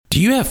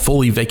Do you have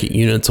fully vacant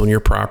units on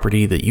your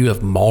property that you have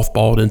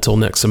mothballed until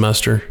next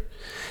semester?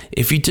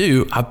 If you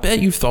do, I bet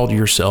you've thought to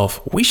yourself,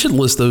 we should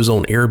list those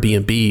on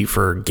Airbnb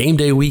for game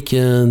day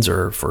weekends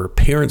or for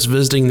parents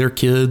visiting their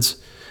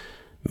kids.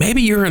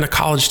 Maybe you're in a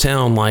college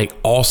town like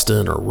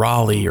Austin or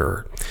Raleigh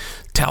or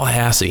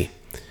Tallahassee,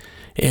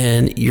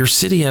 and your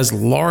city has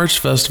large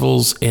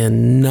festivals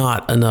and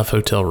not enough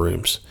hotel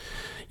rooms.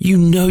 You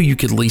know you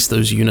could lease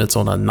those units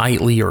on a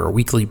nightly or a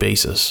weekly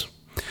basis.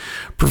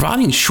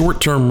 Providing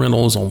short-term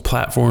rentals on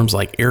platforms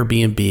like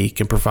Airbnb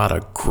can provide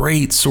a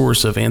great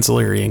source of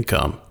ancillary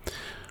income.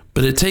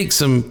 But it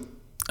takes it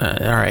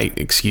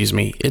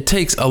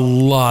takes a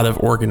lot of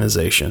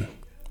organization.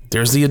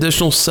 There's the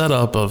additional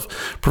setup of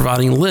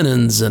providing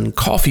linens and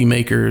coffee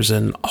makers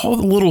and all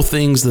the little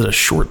things that a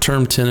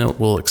short-term tenant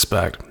will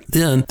expect.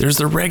 Then there's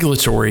the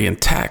regulatory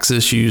and tax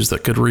issues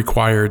that could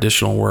require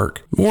additional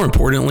work. More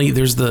importantly,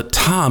 there's the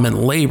time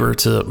and labor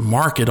to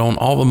market on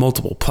all the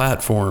multiple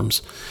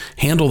platforms,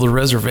 handle the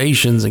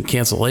reservations and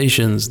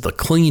cancellations, the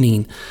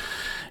cleaning,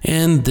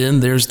 and then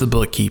there's the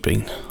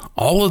bookkeeping.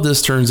 All of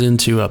this turns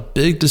into a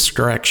big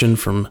distraction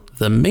from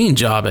the main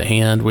job at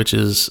hand, which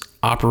is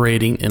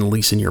operating and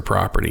leasing your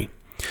property.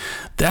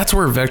 That's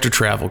where Vector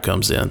Travel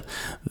comes in.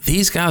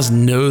 These guys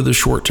know the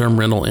short-term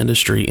rental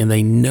industry and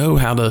they know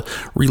how to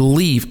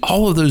relieve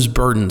all of those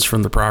burdens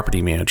from the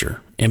property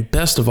manager. And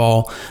best of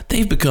all,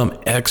 they've become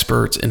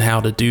experts in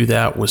how to do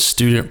that with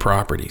student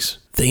properties.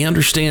 They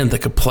understand the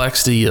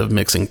complexity of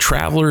mixing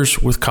travelers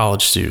with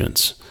college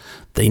students.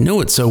 They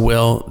know it so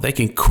well, they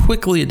can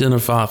quickly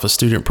identify if a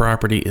student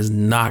property is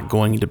not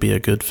going to be a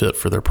good fit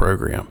for their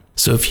program.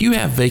 So if you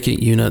have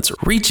vacant units,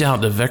 reach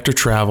out to Vector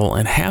Travel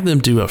and have them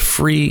do a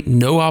free,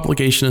 no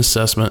obligation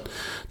assessment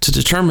to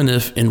determine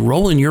if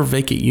enrolling your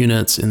vacant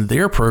units in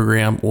their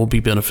program will be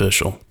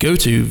beneficial. Go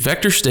to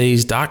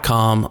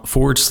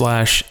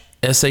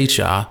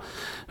vectorstays.com/SHI.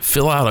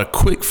 Fill out a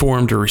quick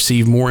form to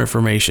receive more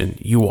information.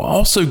 You will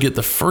also get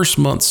the first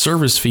month's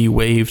service fee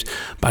waived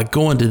by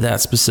going to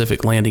that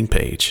specific landing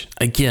page.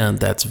 Again,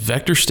 that's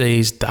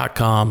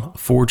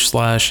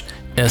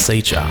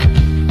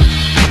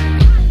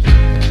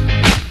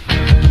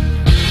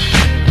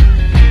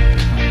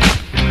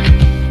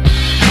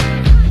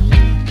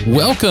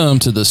Welcome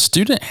to the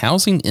Student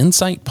Housing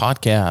Insight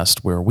Podcast,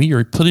 where we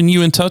are putting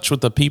you in touch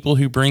with the people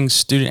who bring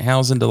student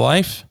housing to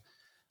life.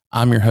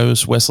 I'm your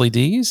host, Wesley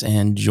Dees,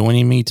 and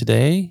joining me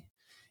today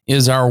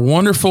is our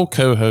wonderful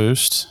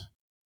co-host,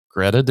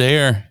 Greta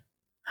Dare.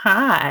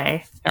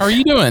 Hi. How are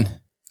you doing?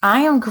 I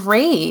am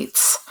great.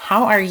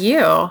 How are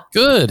you?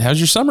 Good. How's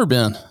your summer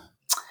been?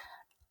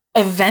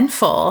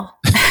 Eventful.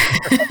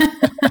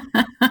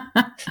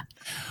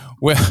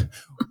 Well,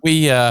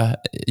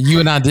 you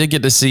and I did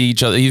get to see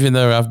each other, even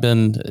though I've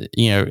been,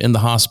 in the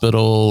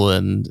hospital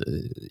and,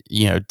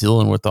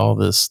 dealing with all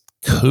this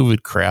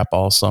COVID crap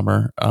all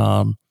summer.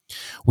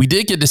 We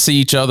did get to see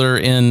each other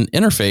in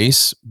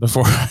Interface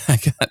before I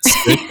got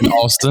sick in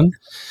Austin.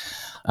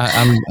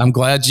 I'm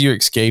glad you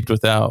escaped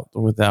without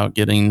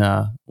getting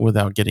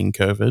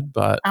COVID.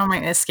 But oh,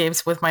 my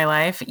escapes with my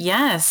life.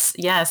 Yes,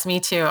 me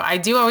too. I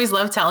do always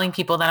love telling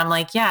people that I'm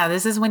like, yeah,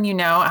 this is when you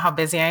know how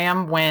busy I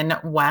am, when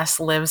Wes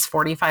lives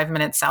 45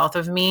 minutes south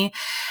of me.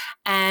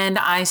 And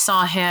I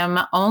saw him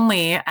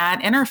only at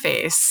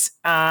Interface.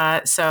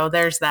 So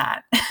there's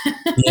that.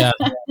 Yeah,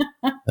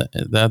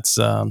 that's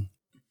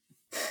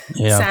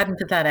sad and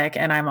pathetic,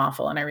 and I'm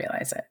awful, and I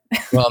realize it.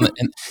 Well,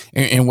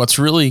 and what's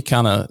really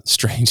kind of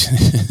strange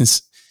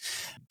is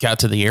got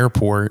to the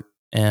airport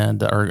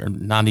or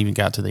not even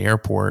got to the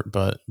airport,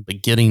 but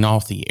getting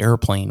off the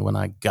airplane when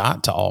I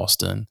got to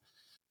Austin,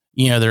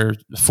 there are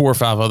 4 or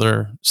 5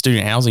 other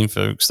student housing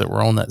folks that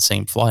were on that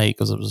same flight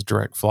because it was a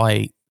direct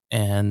flight.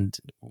 And,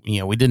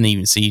 we didn't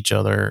even see each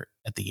other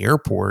at the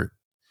airport.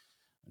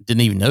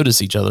 Didn't even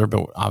notice each other,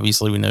 but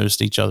obviously we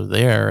noticed each other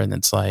there. And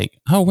it's like,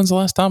 oh, when's the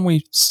last time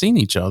we've seen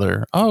each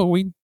other? Oh,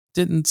 we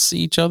didn't see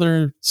each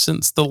other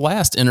since the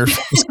last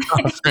Interface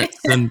conference.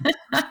 And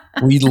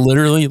we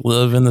literally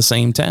live in the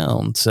same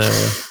town. So,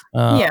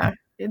 yeah,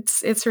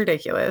 it's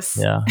ridiculous.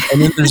 Yeah.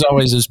 And then there's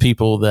always those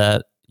people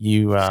that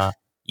you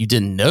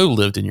didn't know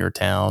lived in your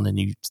town and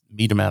you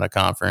meet them at a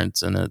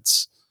conference and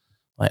it's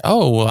like,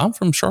 oh, well, I'm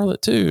from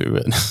Charlotte too.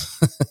 And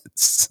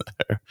so,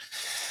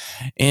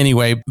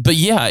 anyway, but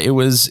yeah, it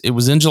was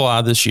in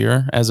July this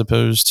year, as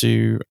opposed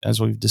to, as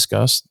we've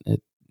discussed,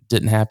 it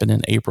didn't happen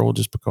in April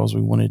just because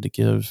we wanted to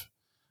give,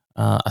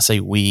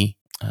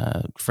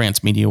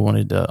 France Media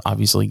wanted to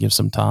obviously give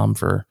some time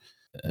for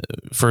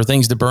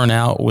things to burn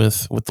out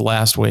with the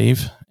last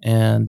wave.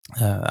 And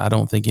I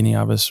don't think any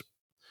of us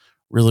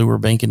really were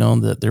banking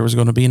on that there was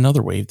going to be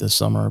another wave this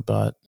summer,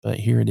 but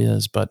here it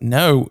is. But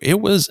no,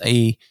 it was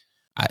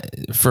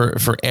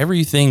for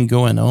everything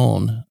going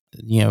on,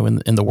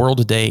 in the world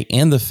today,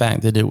 and the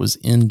fact that it was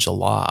in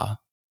July,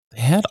 they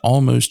had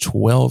almost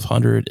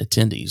 1,200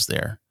 attendees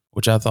there,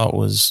 which I thought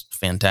was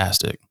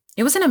fantastic.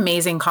 It was an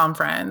amazing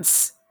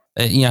conference.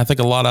 I think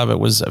a lot of it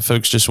was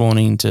folks just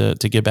wanting to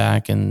get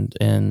back and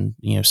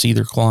see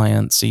their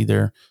clients, see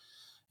their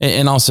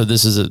And also,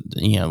 this is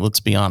let's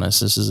be honest,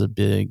 this is a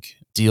big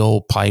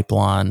deal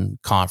pipeline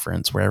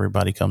conference where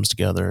everybody comes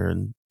together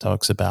and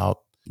talks about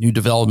new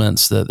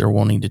developments that they're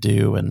wanting to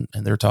do. And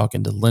they're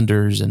talking to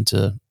lenders and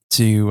to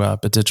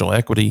potential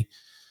equity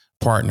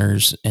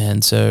partners.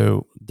 And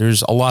so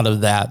there's a lot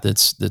of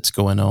that's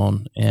going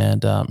on.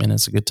 And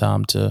it's a good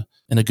time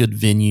and a good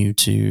venue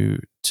to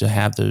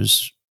have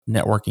those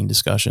networking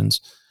discussions.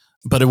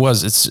 But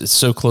it's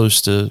so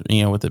close to,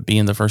 with it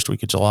being the first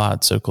week of July,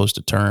 it's so close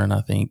to turn.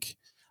 I think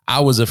I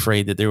was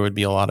afraid that there would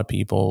be a lot of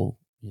people,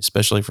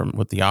 especially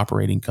with the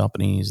operating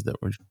companies, that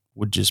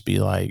would just be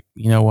like,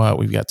 you know what,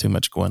 we've got too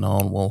much going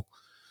on.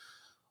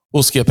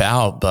 We'll skip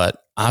out.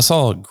 But I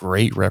saw a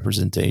great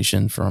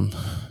representation from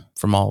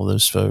all of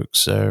those folks.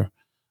 So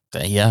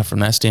yeah, from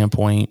that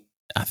standpoint,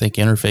 I think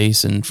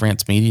Interface and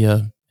France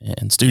Media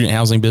and Student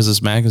Housing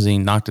Business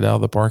Magazine knocked it out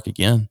of the park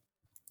again.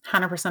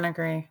 100%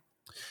 agree.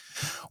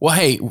 Well,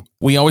 hey,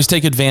 we always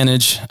take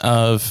advantage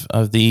of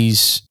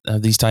these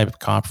type of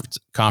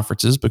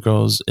conferences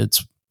because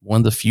it's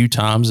one of the few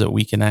times that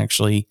we've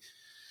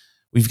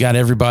got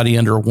everybody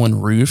under one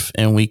roof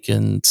and we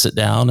can sit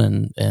down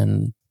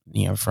and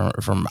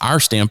from our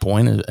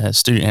standpoint as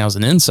Student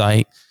Housing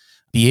Insight,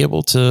 be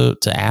able to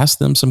ask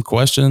them some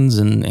questions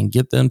and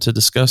get them to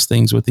discuss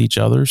things with each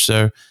other.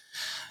 So,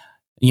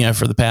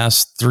 for the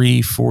past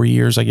 3-4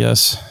 years, I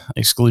guess,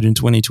 excluding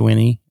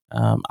 2020,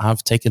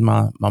 I've taken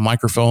my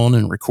microphone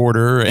and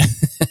recorder,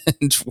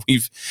 and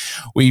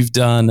we've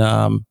done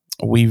done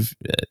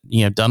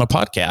a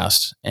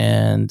podcast,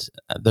 and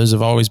those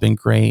have always been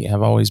great.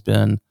 Have always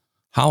been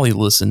highly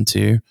listened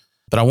to.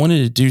 But I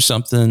wanted to do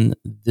something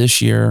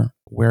this year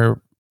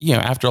where,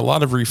 after a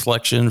lot of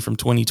reflection from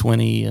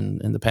 2020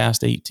 and in the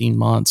past 18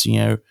 months,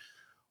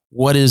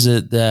 what is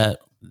it that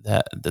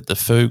the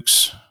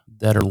folks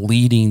that are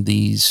leading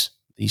these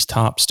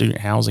top student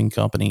housing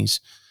companies,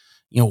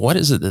 what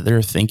is it that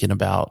they're thinking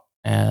about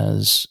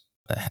as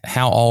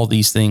how all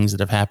these things that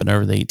have happened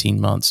over the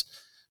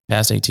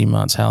past 18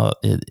 months, how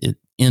it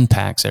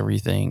impacts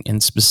everything.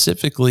 And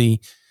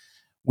specifically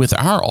with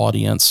our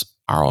audience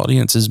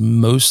is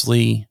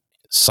mostly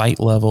site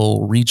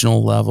level,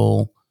 regional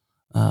level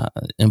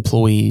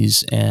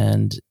employees.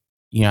 And,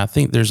 I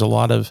think there's a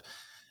lot of,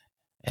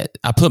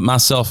 I put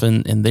myself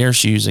in their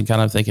shoes and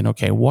kind of thinking,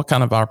 okay, what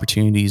kind of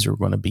opportunities are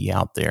going to be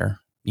out there,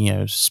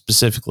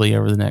 specifically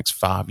over the next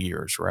 5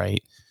 years.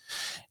 Right.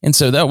 And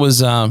so that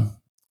was on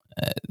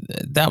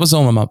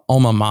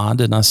my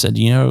mind. And I said,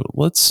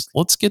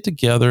 let's get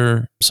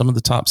together some of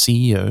the top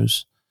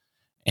CEOs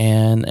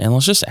and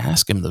let's just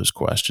ask them those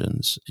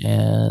questions.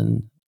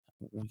 And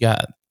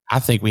I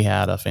think we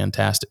had a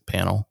fantastic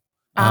panel.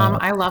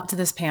 I loved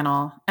this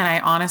panel, and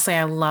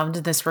I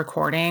loved this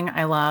recording.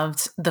 I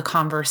loved the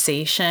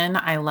conversation.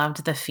 I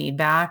loved the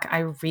feedback.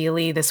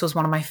 This was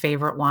one of my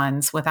favorite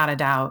ones, without a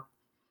doubt.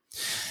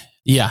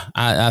 Yeah,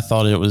 I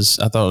thought it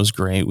was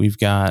great. We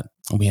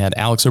had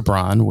Alex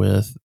O'Brien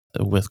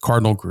with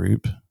Cardinal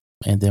Group,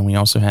 and then we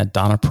also had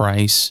Donna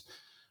Price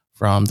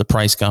from the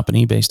Price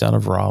Company based out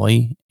of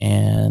Raleigh.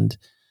 And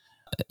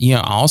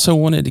I also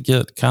wanted to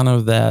get kind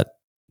of that.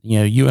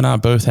 You and I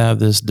both have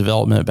this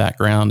development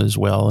background as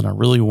well, and I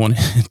really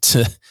wanted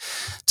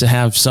to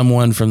have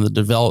someone from the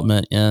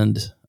development end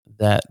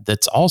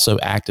that's also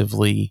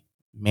actively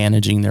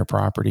managing their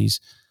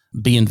properties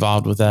be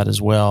involved with that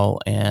as well.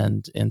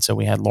 And so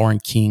we had Lauren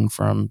King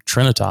from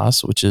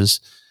Trinitas, which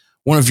is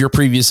one of your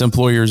previous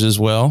employers as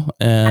well.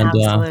 And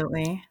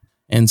absolutely.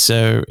 And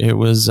so it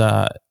was,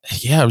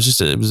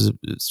 it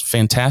was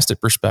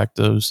fantastic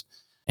perspectives,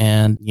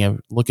 and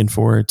looking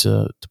forward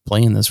to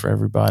playing this for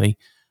everybody.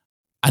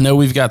 I know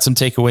we've got some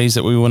takeaways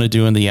that we want to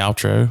do in the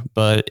outro,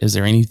 but is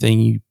there anything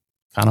you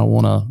kind of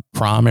want to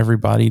prime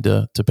everybody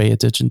to pay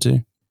attention to?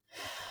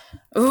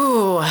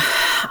 Ooh,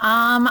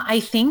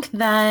 I think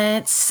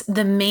that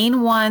the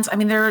main ones,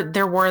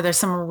 there's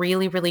some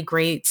really, really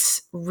great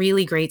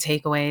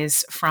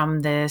takeaways from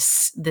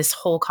this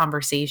whole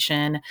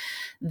conversation.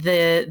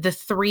 The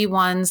three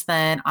ones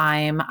that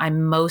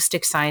I'm most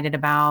excited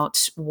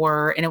about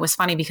were, and it was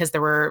funny because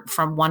there were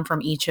one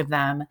from each of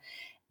them.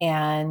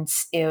 And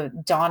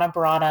Donna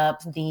brought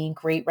up the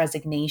Great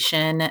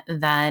Resignation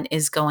that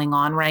is going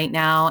on right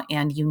now.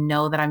 And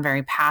that I'm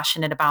very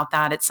passionate about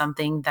that. It's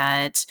something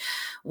that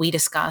we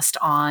discussed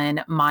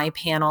on my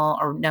panel,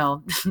 or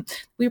no,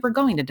 we were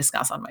going to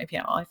discuss on my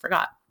panel. I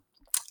forgot.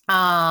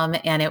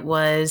 And it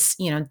was,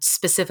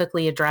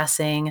 specifically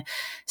addressing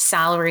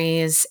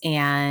salaries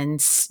and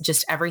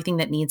just everything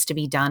that needs to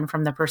be done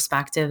from the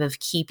perspective of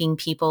keeping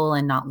people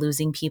and not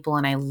losing people.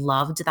 And I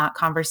loved that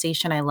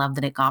conversation. I loved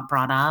that it got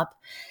brought up.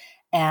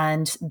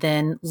 And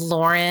then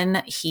Lauren,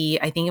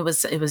 I think it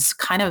was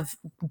kind of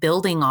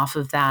building off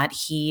of that.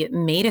 He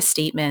made a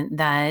statement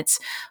that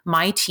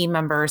my team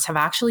members have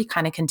actually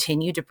kind of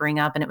continued to bring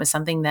up. And it was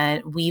something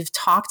that we've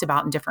talked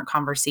about in different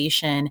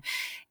conversation.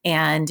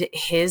 And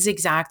his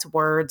exact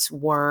words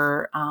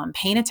were,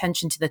 paying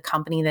attention to the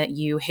company that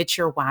you hitch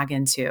your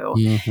wagon to.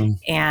 Mm-hmm.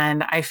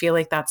 And I feel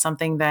like that's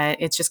something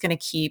that it's just going to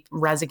keep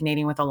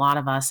resonating with a lot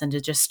of us, and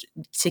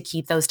to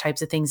keep those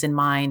types of things in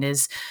mind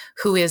is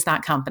who is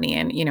that company.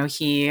 And,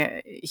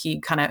 he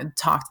kind of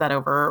talked that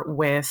over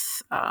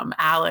with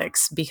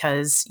Alex,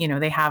 because,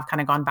 they have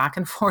kind of gone back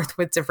and forth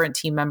with different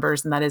team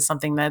members. And that is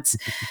something that's,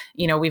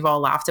 we've all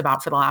laughed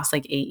about for the last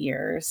like 8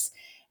 years.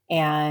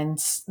 And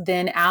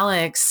then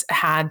Alex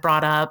had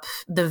brought up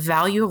the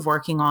value of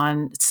working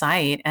on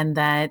site, and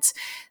that,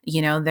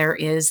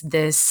 there's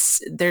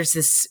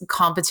this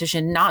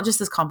competition, not just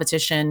this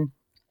competition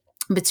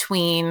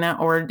between,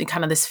 or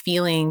kind of this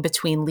feeling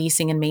between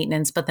leasing and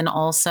maintenance, but then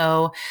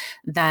also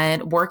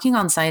that working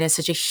on site is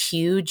such a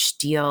huge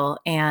deal,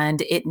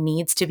 and it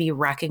needs to be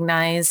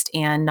recognized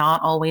and not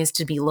always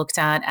to be looked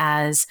at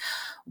as,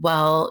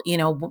 well,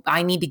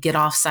 I need to get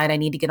off site.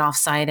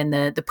 And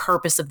the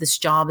purpose of this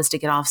job is to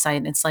get off site.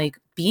 And it's like,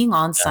 being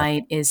on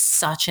site is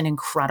such an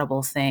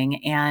incredible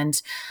thing.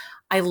 And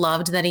I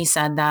loved that he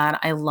said that.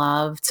 I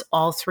loved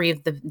all three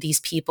of these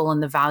people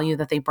and the value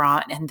that they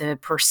brought and the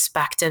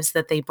perspectives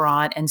that they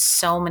brought and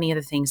so many of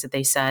the things that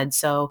they said.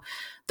 So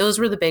those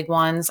were the big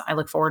ones. I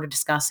look forward to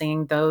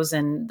discussing those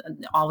and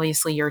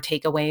obviously your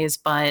takeaways,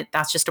 but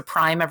that's just to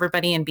prime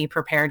everybody and be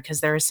prepared, because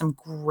there is some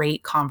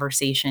great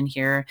conversation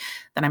here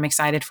that I'm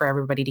excited for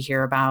everybody to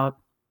hear about.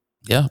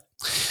 Yeah.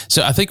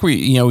 So I think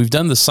we've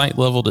done the site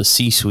level to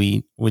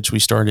C-suite, which we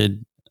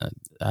started.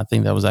 I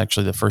think that was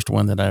actually the first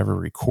one that I ever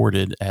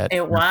recorded at.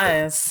 It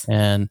was.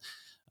 And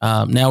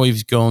now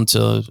we've gone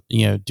to,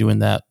 doing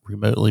that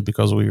remotely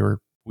because we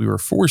were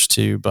forced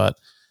to, but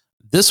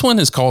this one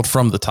is called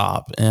From the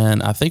Top.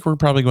 And I think we're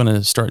probably going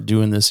to start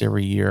doing this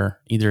every year,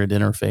 either at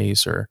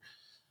Interface or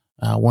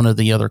one of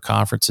the other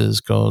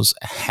conferences, because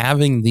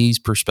having these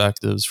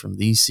perspectives from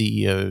these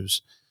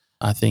CEOs,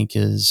 I think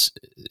is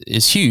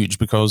huge,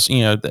 because,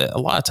 a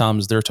lot of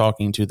times they're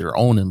talking to their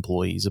own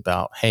employees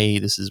about, hey,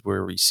 this is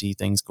where we see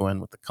things going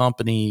with the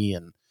company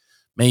and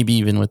maybe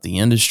even with the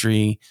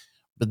industry.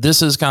 But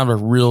this is kind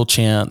of a real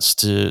chance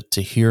to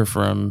hear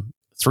from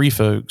three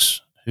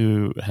folks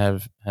who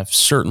have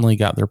certainly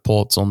got their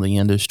pulse on the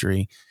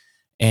industry,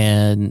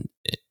 and,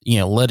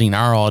 letting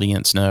our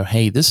audience know,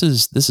 hey, this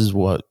is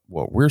what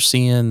we're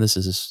seeing. This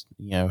is,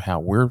 how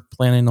we're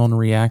planning on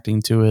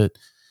reacting to it,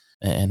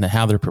 and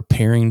how they're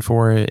preparing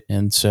for it.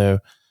 And so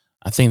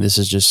I think this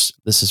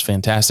is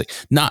fantastic,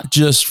 not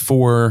just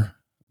for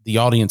the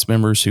audience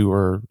members who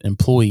are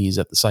employees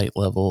at the site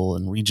level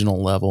and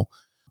regional level,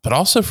 but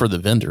also for the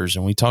vendors.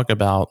 And we talk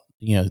about,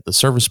 the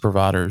service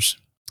providers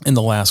in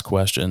the last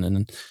question.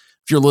 And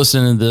if you're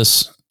listening to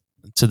this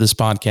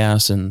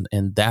podcast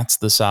and that's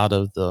the side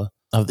of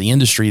the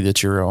industry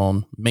that you're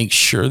on, make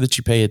sure that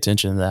you pay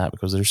attention to that,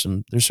 because there's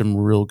some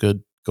real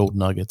good gold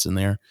nuggets in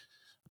there,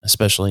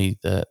 especially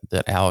that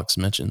Alex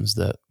mentions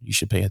that you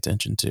should pay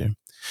attention to.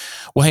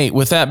 Well, hey,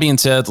 with that being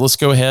said, let's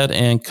go ahead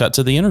and cut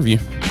to the interview.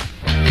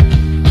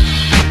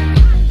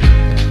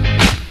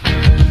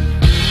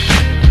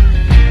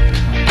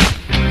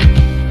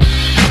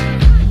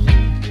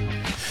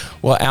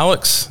 Well,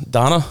 Alex,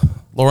 Donna,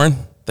 Lauren,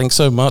 thanks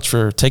so much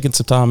for taking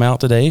some time out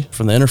today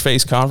from the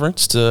Interface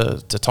Conference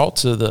to talk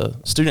to the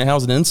Student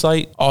Housing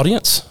Insight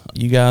audience.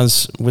 You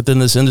guys within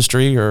this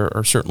industry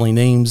are certainly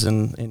names,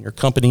 and your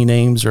company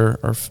names are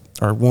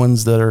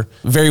ones that are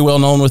very well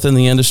known within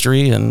the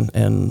industry,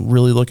 and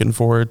really looking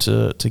forward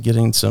to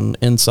getting some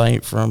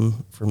insight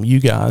from you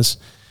guys.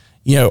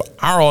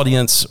 Our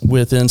audience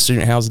within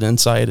Student Housing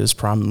Insight is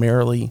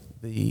primarily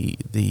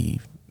the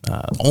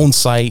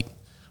on-site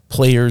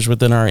players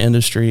within our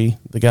industry,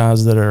 the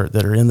guys that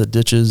are in the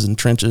ditches and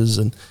trenches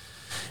and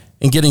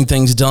getting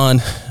things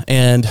done.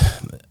 And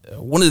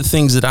one of the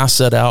things that I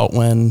set out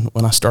when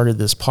I started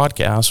this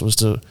podcast was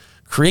to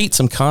create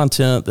some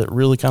content that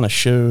really kind of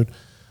showed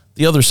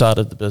the other side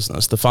of the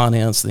business, the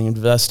finance, the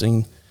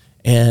investing,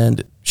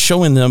 and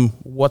showing them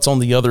what's on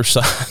the other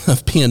side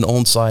of being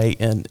on site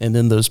and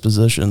in those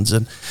positions.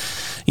 And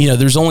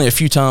there's only a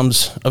few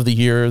times of the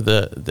year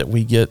that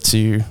we get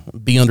to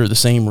be under the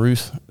same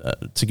roof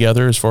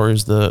together, as far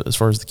as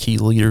the key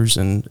leaders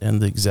and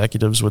the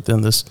executives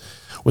within this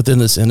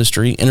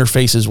industry.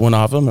 Interface is one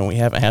of them, and we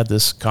haven't had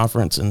this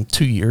conference in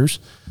 2 years,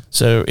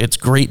 so it's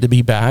great to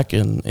be back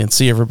and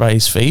see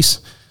everybody's face.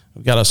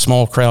 We've got a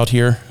small crowd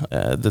here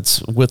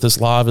that's with us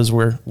live as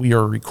we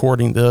are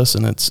recording this,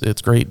 and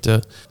it's great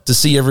to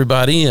see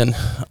everybody, and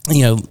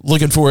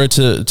looking forward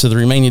to the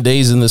remaining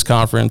days in this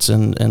conference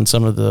and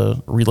some of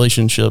the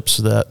relationships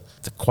that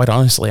quite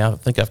honestly I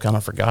think I've kind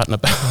of forgotten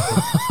about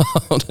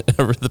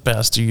over the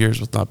past 2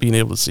 years with not being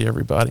able to see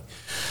everybody.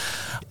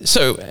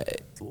 So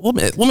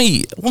let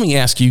me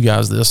ask you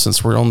guys this,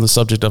 since we're on the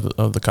subject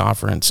of the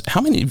conference.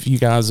 How many of you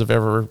guys have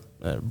ever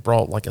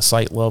brought like a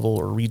site level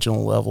or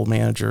regional level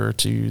manager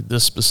to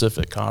this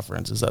specific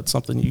conference? Is that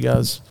something you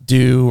guys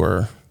do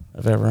or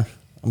have ever?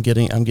 I'm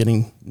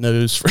getting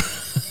no's.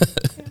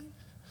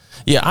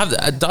 Yeah,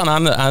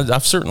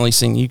 I've certainly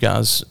seen you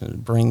guys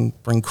bring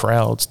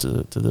crowds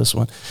to this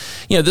one.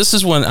 This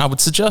is one I would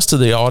suggest to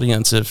the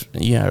audience if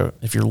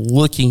you're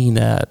looking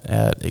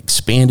at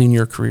expanding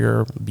your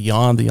career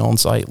beyond the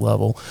on-site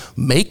level,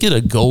 make it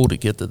a goal to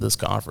get to this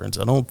conference.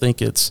 I don't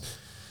think it's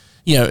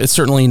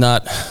certainly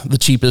not the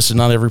cheapest, and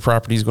not every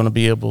property is going to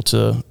be able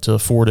to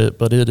afford it,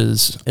 but it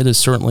is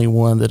certainly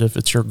one that if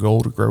it's your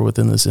goal to grow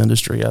within this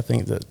industry, I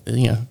think that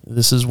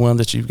this is one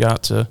that you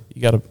got to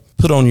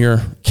put on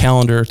your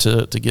calendar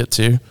to get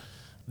to.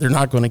 They're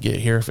not going to get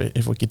here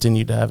if we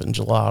continue to have it in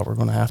July. We're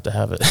going to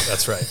have it.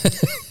 That's right.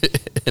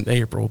 in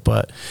April,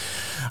 but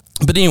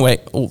anyway,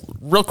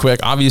 real quick.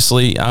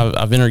 Obviously,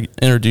 I've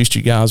introduced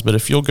you guys, but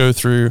if you'll go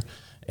through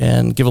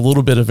and give a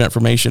little bit of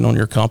information on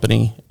your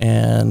company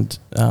and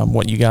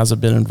what you guys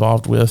have been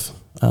involved with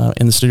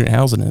in the student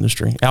housing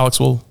industry. Alex,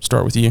 we'll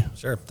start with you.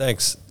 Sure,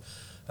 thanks.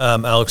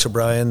 Alex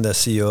O'Brien, the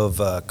CEO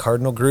of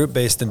Cardinal Group,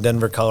 based in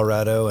Denver,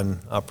 Colorado, and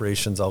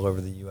operations all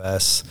over the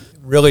U.S.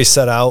 Really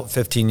set out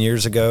 15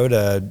 years ago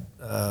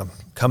to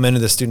come into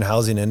the student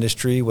housing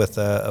industry with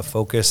a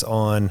focus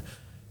on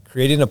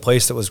creating a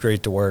place that was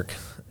great to work.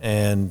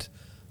 And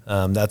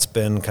that's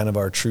been kind of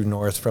our true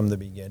north from the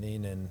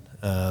beginning,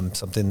 and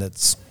something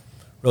that's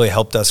really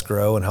helped us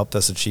grow and helped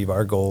us achieve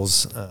our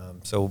goals.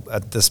 So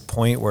at this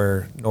point,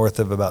 we're north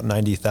of about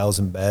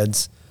 90,000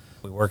 beds.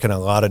 We work in a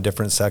lot of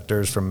different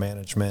sectors, from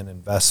management,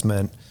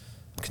 investment,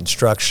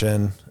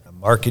 construction,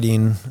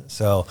 marketing.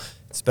 So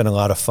it's been a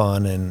lot of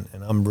fun, and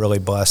I'm really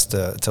blessed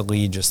to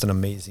lead just an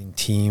amazing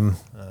team.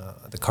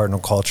 The Cardinal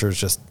culture has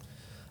just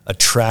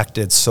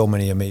attracted so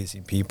many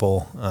amazing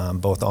people,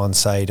 both on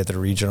site at the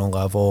regional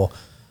level,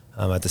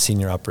 at the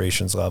senior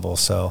operations level.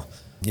 So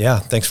yeah,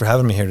 thanks for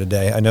having me here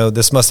today. I know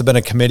this must have been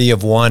a committee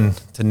of one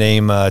to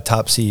name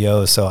top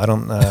CEOs, so I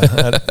don't,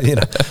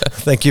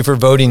 thank you for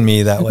voting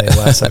me that way,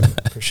 Wes. I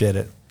appreciate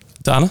it.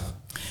 Donna?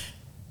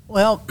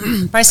 Well,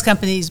 Price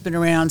Company's been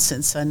around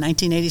since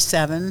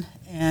 1987,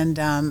 and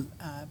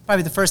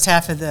probably the first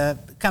half of the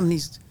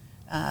company's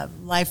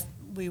life,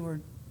 we were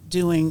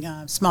doing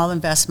small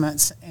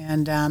investments,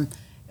 and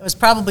it was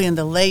probably in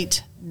the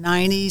late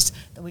 90s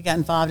that we got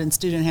involved in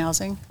student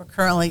housing. We're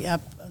currently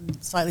up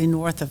slightly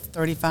north of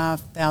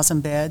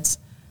 35,000 beds.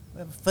 We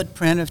have a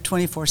footprint of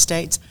 24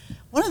 states.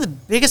 One of the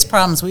biggest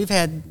problems we've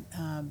had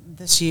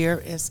this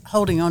year is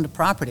holding on to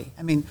property.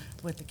 I mean,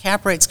 with the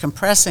cap rates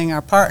compressing,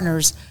 our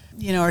partners,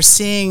 are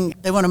seeing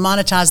they want to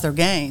monetize their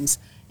gains,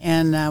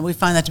 and we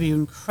find that to be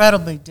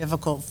incredibly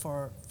difficult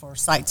for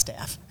site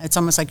staff. It's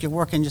almost like you're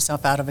working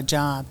yourself out of a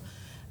job.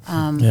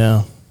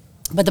 Yeah.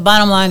 But the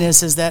bottom line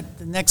is that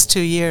the next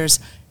 2 years,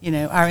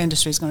 our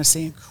industry is going to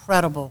see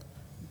incredible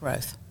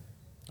growth.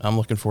 I'm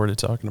looking forward to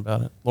talking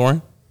about it.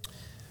 Lauren?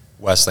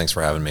 Wes, thanks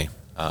for having me.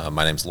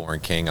 My name's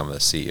Lauren King. I'm the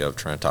CEO of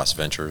Trinitas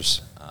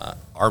Ventures.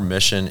 Our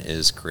mission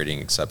is creating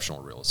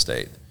exceptional real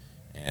estate.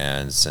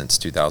 And since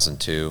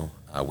 2002,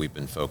 we've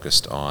been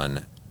focused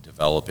on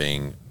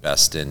developing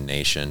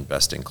best-in-nation,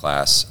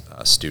 best-in-class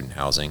student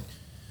housing.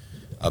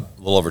 A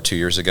little over 2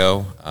 years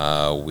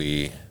ago,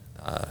 we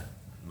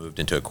moved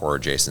into a core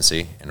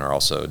adjacency and are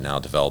also now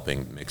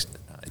developing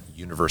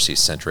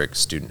university-centric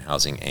student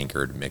housing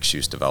anchored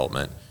mixed-use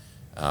development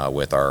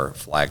with our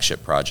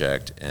flagship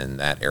project in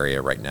that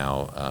area right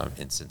now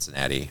in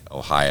Cincinnati,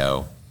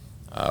 Ohio,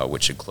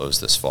 which should close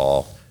this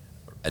fall,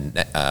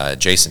 and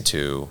adjacent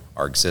to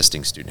our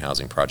existing student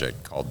housing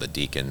project called The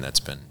Deacon that's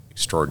been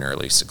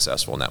extraordinarily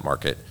successful in that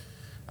market.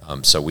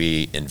 So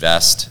we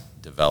invest,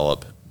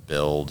 develop,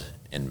 build,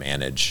 and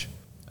manage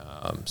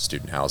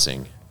student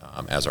housing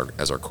as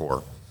our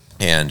core.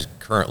 And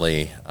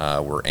currently,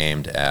 we're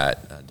aimed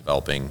at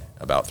developing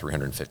about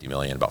 $350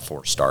 million, about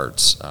 4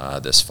 starts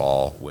this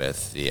fall,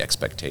 with the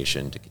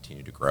expectation to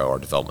continue to grow our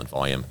development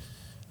volume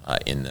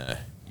in the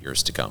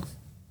years to come.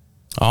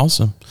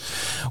 Awesome.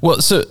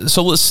 Well,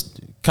 so let's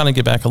kind of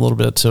get back a little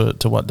bit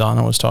to what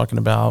Donna was talking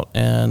about,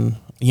 and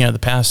the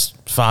past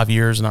 5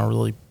 years, and I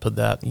really put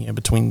that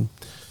between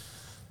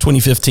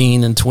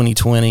 2015 and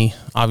 2020.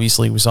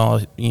 Obviously, we saw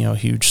a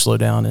huge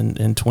slowdown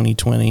in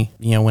 2020.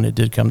 When it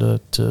did come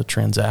to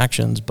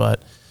transactions,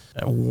 but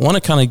I want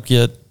to kind of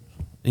get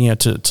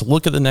to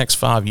look at the next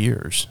 5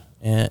 years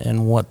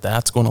and what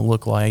that's going to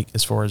look like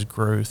as far as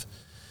growth,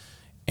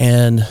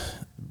 and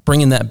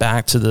bringing that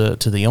back to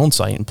the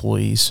on-site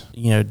employees.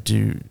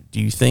 Do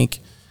you think?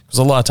 Because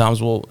a lot of times,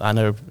 I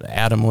know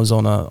Adam was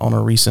on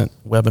a recent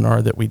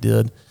webinar that we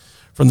did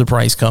from the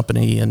Price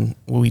Company, and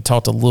we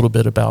talked a little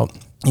bit about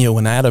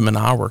when Adam and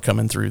I were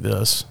coming through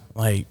this,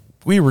 like,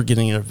 we were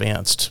getting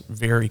advanced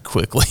very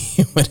quickly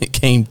when it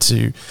came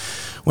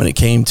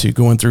to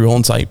going through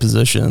on-site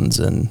positions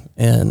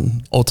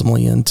and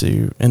ultimately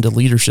into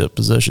leadership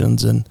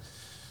positions. And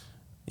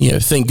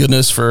thank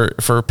goodness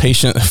for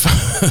patient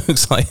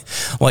folks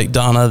like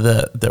Donna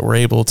that were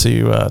able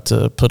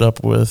to put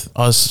up with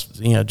us,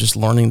 just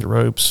learning the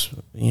ropes,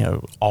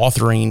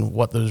 authoring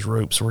what those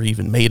ropes were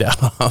even made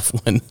out of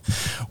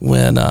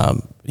when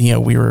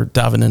we were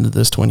diving into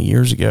this 20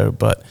 years ago.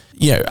 But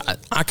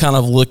I kind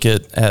of look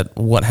at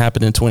what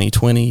happened in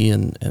 2020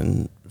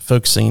 and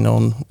focusing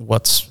on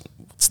what's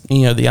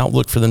the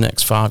outlook for the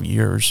next 5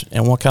 years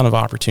and what kind of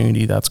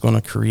opportunity that's going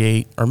to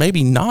create, or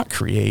maybe not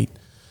create,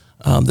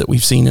 that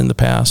we've seen in the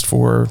past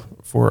for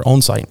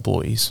on-site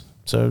employees.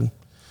 So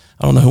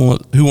I don't know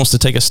who wants to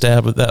take a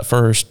stab at that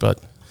first,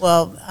 but.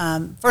 Well,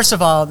 first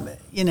of all,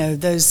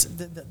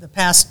 the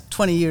past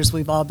 20 years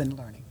we've all been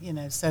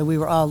learning, so we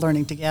were all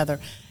learning together.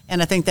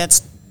 And I think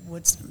that's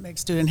what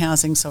makes student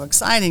housing so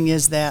exciting,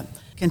 is that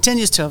it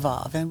continues to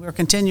evolve, and we're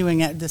continuing.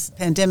 This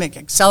pandemic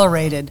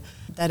accelerated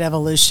that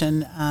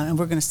evolution, and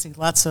we're going to see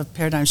lots of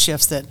paradigm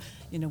shifts that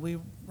we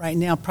right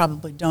now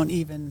probably don't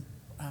even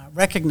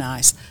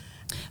recognize.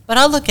 But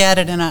I look at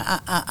it and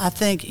I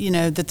think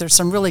that there's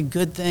some really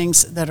good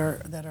things that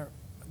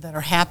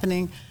are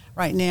happening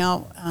right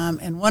now,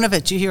 and one of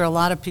it, you hear a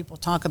lot of people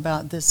talk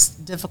about this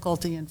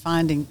difficulty in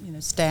finding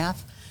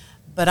staff.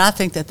 But I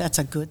think that that's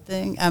a good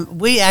thing.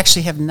 We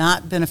actually have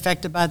not been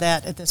affected by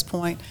that at this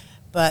point,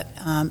 but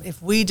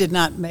if we did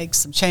not make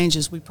some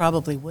changes, we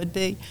probably would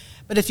be.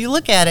 But if you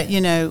look at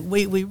it,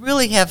 we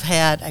really have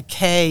had a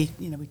K,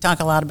 we talk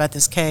a lot about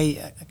this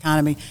K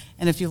economy,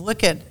 and if you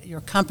look at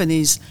your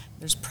companies,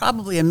 there's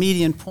probably a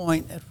median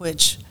point at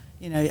which,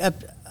 up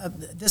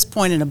this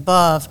point and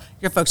above,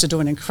 your folks are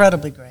doing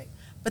incredibly great.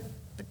 But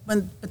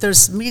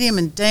there's medium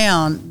and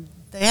down,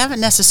 they haven't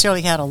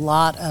necessarily had a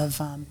lot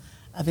of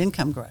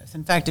income growth.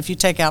 In fact, if you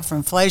take out for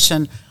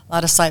inflation, a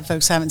lot of site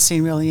folks haven't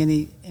seen really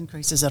any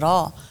increases at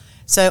all.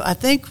 So I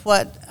think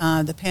what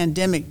the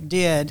pandemic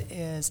did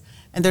is,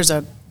 and there's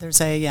a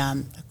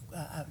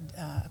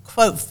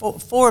quote,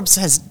 Forbes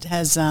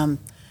has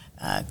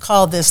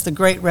called this the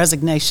Great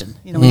Resignation.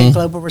 We had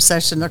global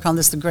recession, they're calling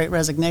this the Great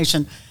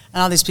Resignation,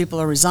 and all these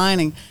people are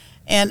resigning.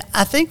 And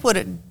I think what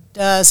it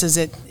does is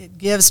it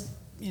gives,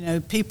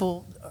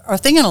 people are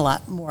thinking a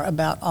lot more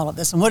about all of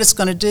this. And what it's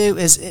going to do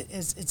is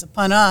it's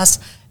upon us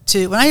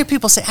to, when I hear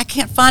people say, I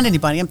can't find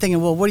anybody, I'm thinking,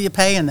 well, what are you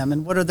paying them?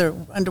 And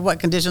under what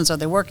conditions are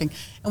they working?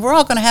 And we're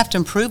all going to have to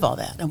improve all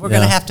that. And we're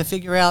going to have to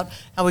figure out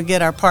how we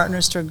get our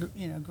partners to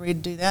agree to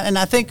do that. And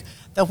I think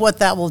that what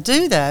that will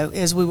do, though,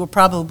 is we will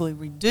probably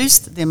reduce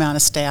the amount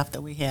of staff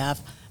that we have,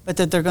 but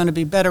that they're going to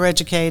be better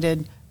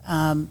educated,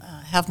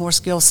 have more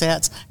skill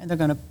sets, and they're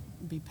going to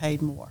be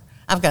paid more.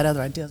 I've got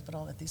other ideas, but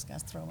I'll let these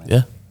guys throw in.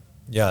 Yeah.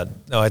 Yeah,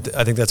 no, I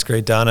think that's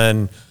great,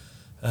 Donna.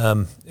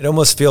 And it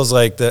almost feels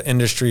like the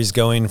industry's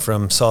going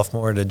from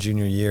sophomore to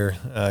junior year,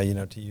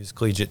 to use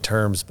collegiate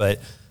terms. But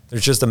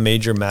there's just a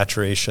major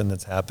maturation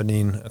that's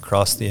happening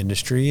across the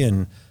industry,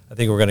 and I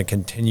think we're going to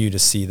continue to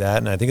see that.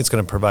 And I think it's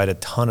going to provide a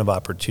ton of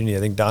opportunity. I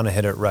think Donna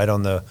hit it right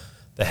on the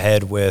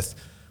head with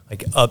like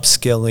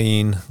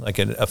upskilling, like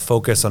a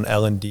focus on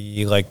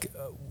L&D,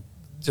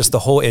 just the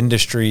whole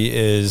industry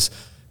is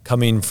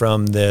coming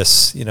from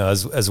this,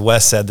 as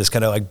Wes said, this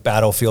kind of like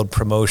battlefield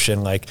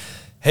promotion, like,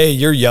 hey,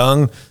 you're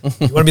young, you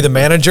want to be the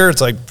manager?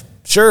 It's like,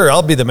 sure,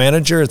 I'll be the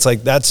manager. It's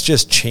like, that's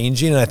just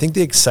changing. And I think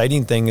the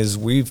exciting thing is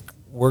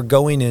we're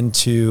going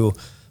into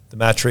the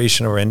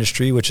maturation of our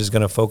industry, which is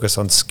going to focus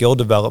on skill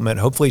development,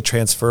 hopefully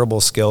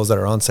transferable skills that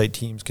our on-site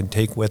teams can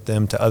take with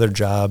them to other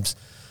jobs.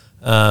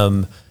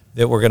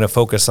 That we're going to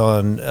focus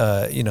on,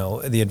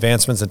 the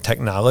advancements in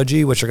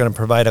technology, which are going to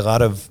provide a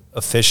lot of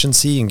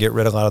efficiency and get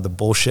rid of a lot of the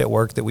bullshit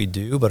work that we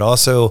do, but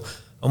also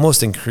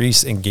almost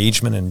increase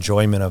engagement and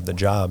enjoyment of the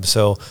job.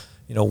 So,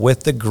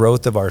 with the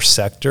growth of our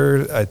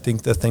sector, I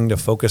think the thing to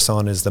focus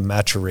on is the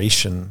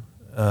maturation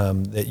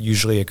that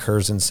usually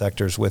occurs in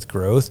sectors with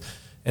growth,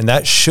 and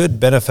that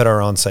should benefit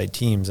our on-site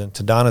teams. And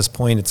to Donna's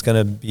point, it's going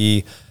to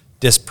be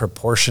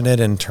disproportionate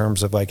in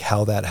terms of like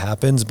how that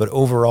happens, but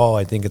overall,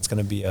 I think it's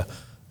going to be a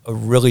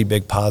really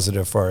big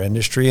positive for our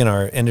industry and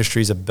our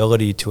industry's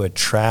ability to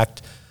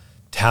attract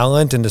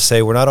talent and to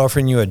say, we're not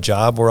offering you a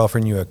job, we're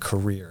offering you a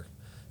career.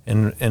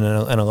 And in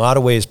a lot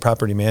of ways,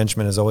 property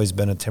management has always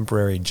been a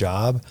temporary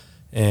job.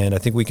 And I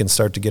think we can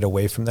start to get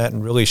away from that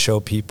and really show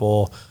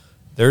people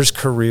there's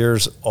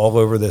careers all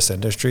over this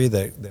industry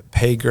that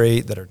pay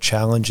great, that are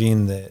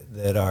challenging,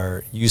 that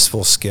are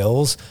useful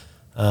skills.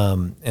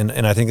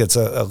 And I think it's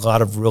a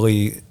lot of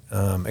really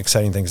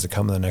exciting things to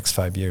come in the next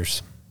 5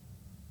 years.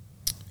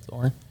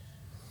 Lauren?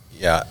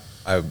 Yeah,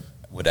 I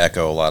would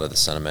echo a lot of the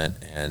sentiment.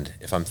 And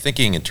if I'm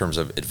thinking in terms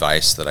of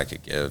advice that I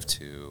could give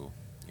to,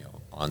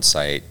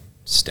 on-site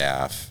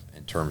staff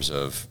in terms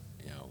of,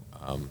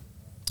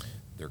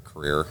 their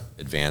career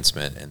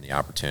advancement and the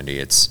opportunity,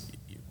 it's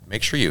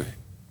make sure you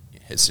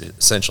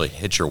essentially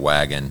hitch your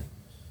wagon,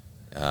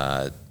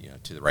 to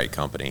the right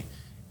company.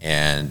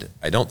 And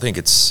I don't think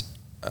it's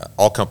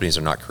all companies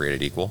are not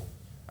created equal.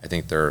 I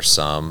think there are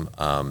some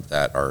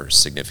that are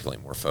significantly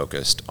more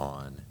focused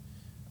on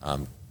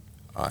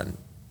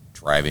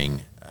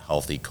driving a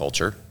healthy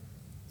culture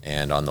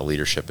and on the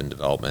leadership and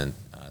development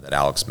that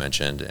Alex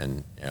mentioned.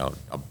 And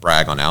I'll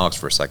brag on Alex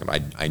for a second.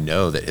 I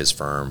know that his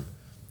firm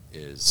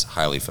is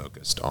highly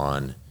focused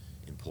on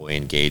employee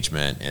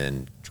engagement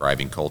and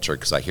driving culture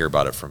because I hear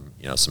about it from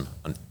some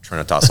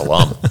Trinitas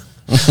alum.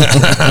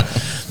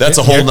 That's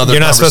a whole nother.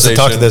 You're not supposed to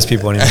talk to those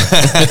people anymore.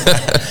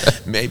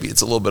 Maybe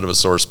it's a little bit of a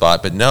sore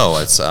spot, but no,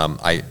 it's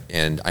I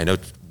know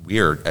we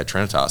are at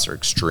Trinitas are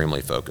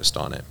extremely focused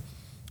on it.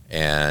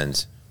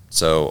 And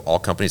so all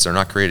companies are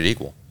not created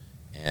equal.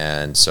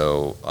 And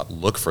so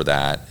look for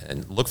that,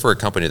 and look for a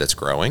company that's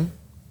growing,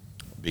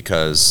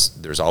 because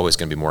there's always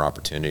going to be more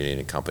opportunity in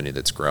a company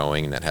that's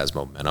growing and that has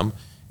momentum.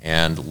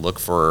 And look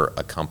for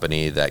a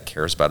company that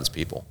cares about its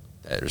people,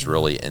 that is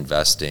really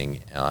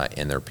investing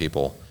in their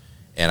people.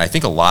 And I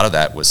think a lot of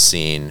that was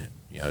seen,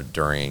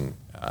 during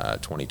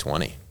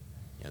 2020.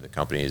 The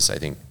companies, I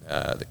think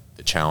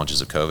the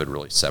challenges of COVID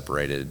really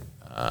separated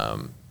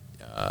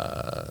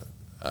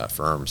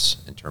firms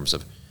in terms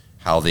of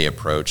how they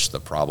approach the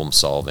problem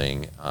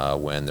solving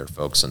when their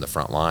folks in the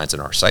front lines,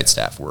 and our site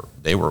staff were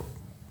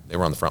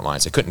on the front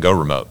lines. They couldn't go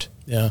remote.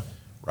 Yeah.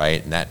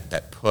 Right, and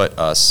that put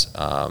us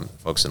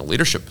folks in a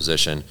leadership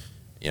position,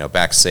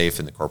 back safe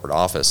in the corporate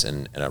office,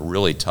 in a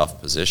really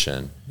tough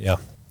position. Yeah,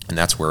 and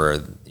that's where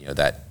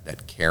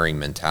that caring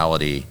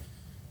mentality,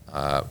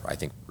 I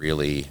think,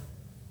 really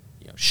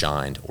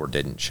shined or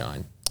didn't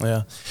shine.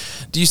 Yeah.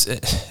 Do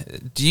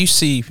you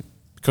see,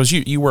 because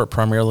you work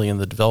primarily in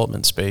the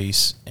development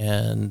space,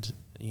 and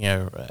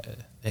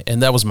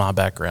and that was my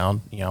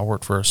background. I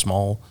worked for a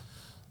small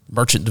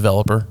merchant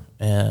developer,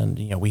 and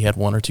we had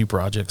 1 or 2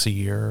 projects a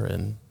year,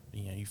 and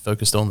you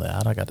focused on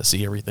that. I got to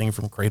see everything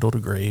from cradle to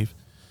grave,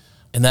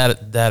 and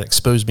that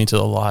exposed me to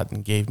a lot,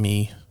 and gave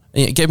me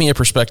a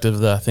perspective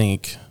that I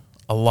think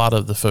a lot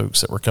of the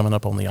folks that were coming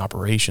up on the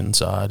operation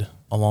side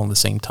along the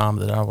same time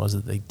that I was,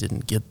 that they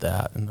didn't get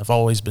that. And I've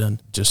always been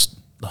just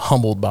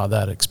humbled by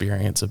that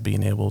experience of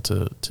being able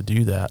to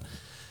do that.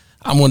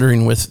 I'm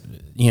wondering, with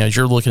as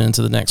you're looking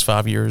into the next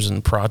 5 years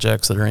and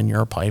projects that are in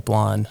your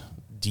pipeline,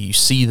 do you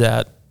see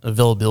that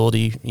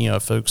availability,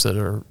 folks that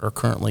are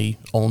currently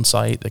on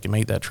site that can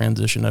make that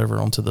transition over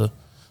onto the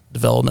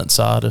development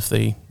side if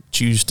they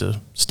choose to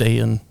stay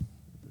in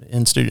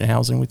student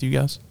housing with you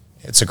guys?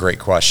 It's a great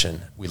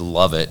question. We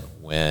love it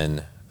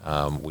when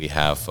we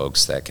have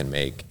folks that can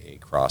make a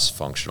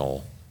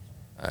cross-functional,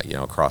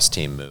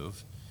 cross-team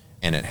move,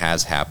 and it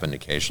has happened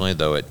occasionally.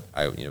 Though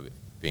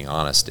being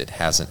honest, it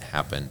hasn't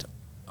happened.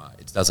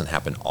 It doesn't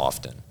happen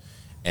often,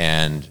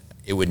 and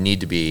it would need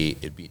to be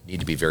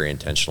very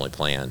intentionally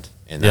planned.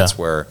 And that's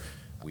where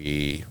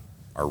we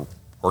are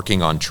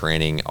working on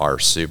training our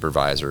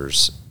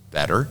supervisors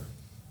better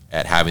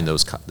at having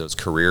those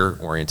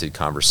career-oriented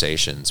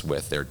conversations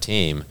with their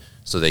team,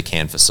 so they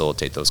can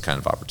facilitate those kind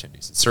of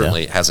opportunities. It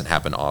certainly hasn't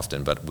happened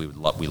often, but we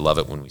love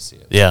it when we see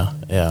it. Yeah.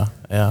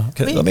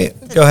 Let me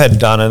go ahead,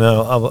 Donna.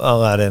 No,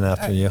 I'll add in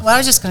after you. Well, I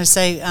was just going to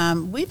say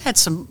we've had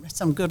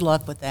some good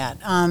luck with that,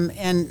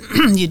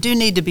 and you do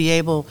need to be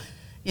able,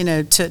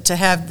 to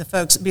have the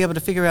folks be able to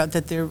figure out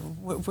that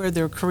where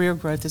their career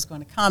growth is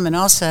going to come, and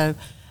also,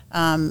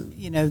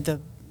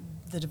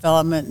 the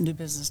development, new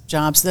business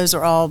jobs. Those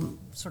are all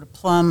sort of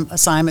plum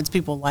assignments.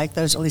 People like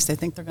those, or at least they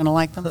think they're going to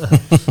like them.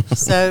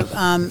 So,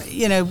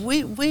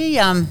 we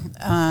and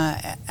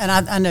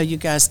I know you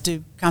guys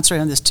do concentrate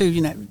on this too.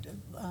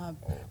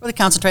 Really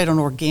concentrate on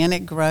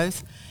organic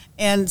growth,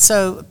 and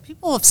so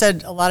people have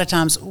said a lot of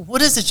times,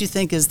 "What is it you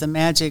think is the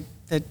magic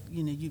that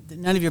that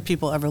none of your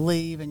people ever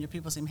leave, and your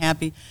people seem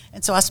happy?"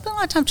 And so I spent a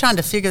lot of time trying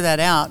to figure that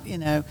out.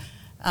 And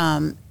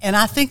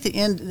I think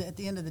at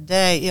the end of the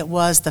day, it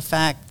was the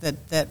fact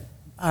that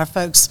our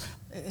folks,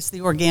 it's the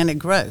organic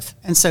growth.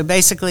 And so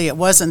basically it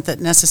wasn't that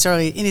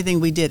necessarily anything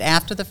we did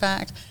after the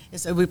fact.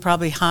 It's that we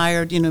probably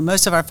hired,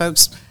 most of our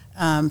folks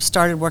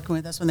started working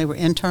with us when they were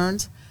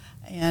interns.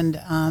 And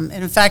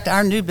in fact,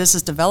 our new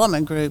business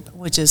development group,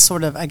 which is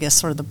sort of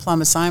the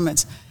plum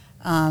assignments,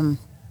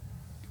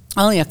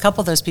 only a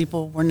couple of those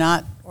people were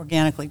not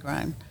organically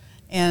grown.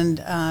 And,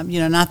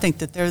 and I think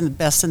that they're the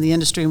best in the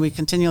industry, and we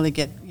continually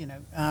get,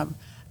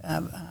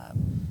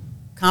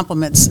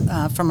 compliments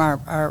from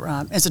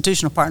our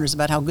institutional partners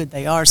about how good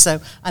they are. So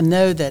I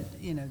know that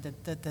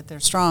that they're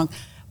strong,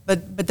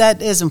 but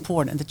that is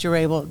important, that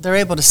they're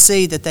able to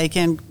see that they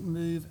can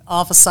move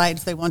off a site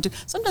if they want to.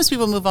 Sometimes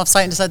people move off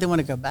site and decide they want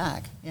to go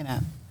back.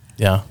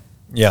 Yeah,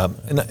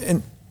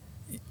 and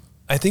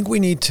I think we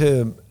need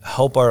to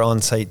help our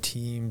on-site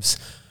teams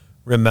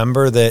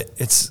remember that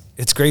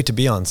it's great to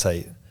be on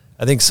site.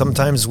 I think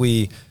sometimes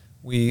we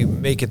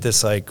make it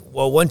this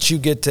once you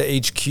get to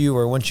HQ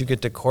or once you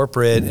get to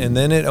corporate, and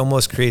then it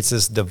almost creates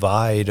this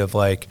divide of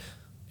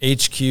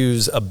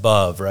HQ's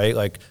above, right?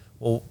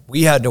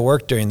 We had to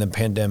work during the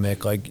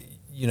pandemic,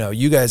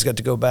 you guys got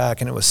to go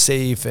back and it was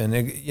safe, and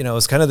it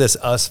was kind of this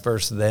us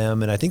versus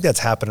them. And I think that's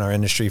happened in our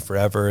industry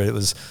forever. It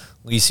was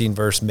leasing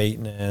versus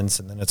maintenance,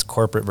 and then it's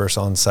corporate versus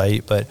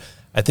on-site. But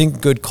I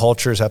think good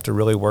cultures have to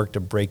really work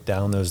to break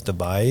down those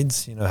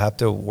divides, have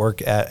to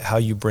work at how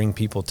you bring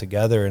people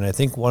together. And I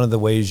think one of the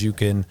ways you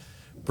can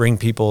bring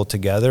people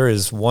together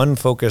is, one,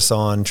 focus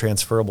on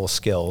transferable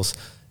skills,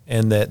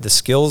 and that the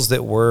skills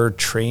that we're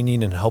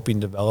training and helping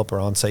develop our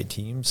on-site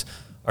teams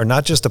are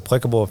not just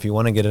applicable if you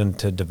want to get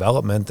into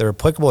development, they're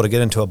applicable to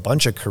get into a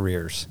bunch of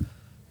careers.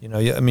 You know,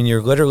 I mean,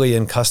 you're literally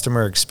in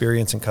customer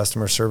experience and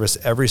customer service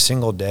every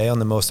single day on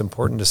the most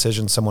important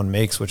decision someone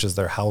makes, which is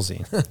their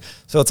housing.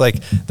 So it's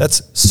like,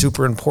 that's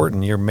super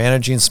important. You're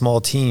managing small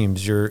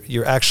teams.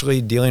 You're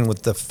actually dealing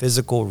with the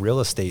physical real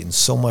estate and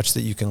so much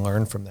that you can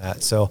learn from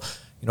that. So,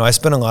 you know, I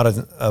spend a lot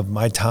of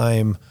my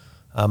time,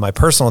 my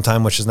personal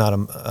time, which is not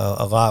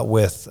a lot,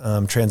 with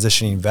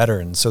transitioning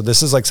veterans. So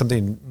this is like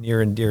something near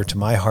and dear to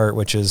my heart,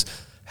 which is,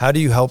 how do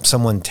you help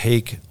someone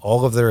take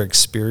all of their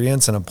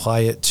experience and apply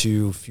it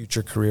to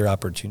future career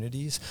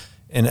opportunities?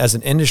 And as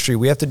an industry,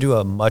 we have to do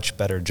a much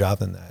better job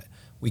than that.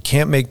 We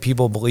can't make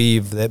people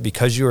believe that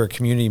because you're a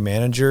community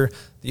manager,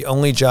 the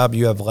only job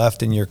you have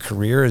left in your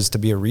career is to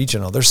be a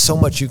regional. There's so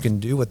much you can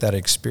do with that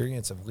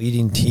experience of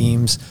leading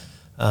teams.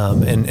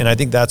 And I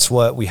think that's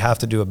what we have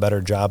to do a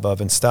better job of,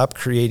 and stop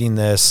creating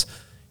this,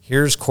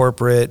 here's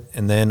corporate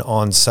and then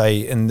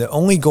on-site. And the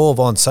only goal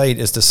of on-site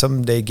is to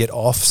someday get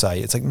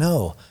off-site. It's like,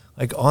 no.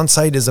 Like,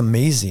 on-site is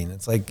amazing.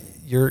 It's like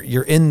you're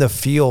in the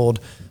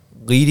field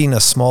leading a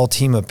small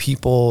team of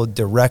people,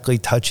 directly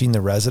touching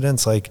the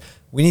residents. Like,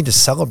 we need to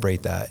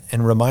celebrate that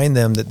and remind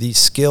them that these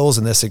skills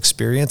and this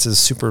experience is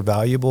super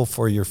valuable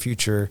for your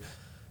future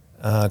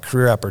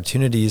career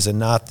opportunities, and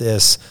not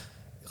this,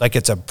 like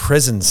it's a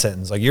prison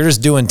sentence. Like, you're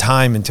just doing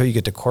time until you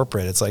get to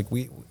corporate. It's like,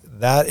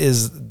 that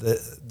is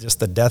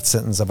just the death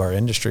sentence of our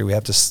industry. We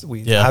have to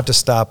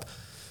stop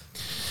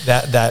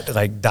that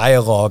like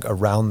dialogue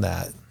around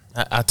that.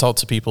 I talk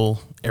to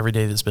people every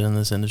day that's been in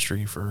this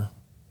industry for,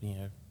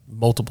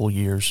 multiple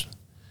years.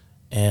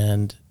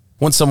 And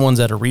once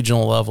someone's at a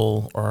regional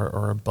level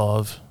or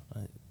above,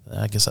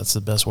 I guess that's the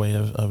best way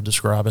of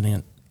describing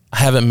it. I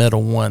haven't met a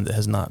one that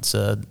has not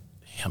said,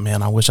 yeah,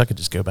 man, I wish I could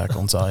just go back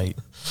on site.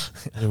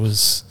 It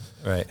was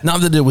right.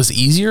 Not that it was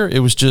easier. It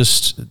was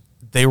just,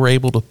 they were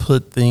able to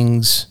put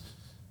things,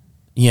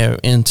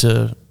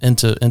 into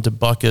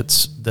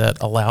buckets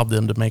that allowed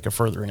them to make a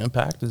further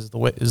impact is the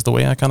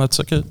way I kind of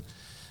took it.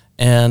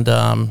 And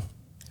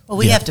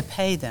we have to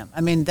pay them. I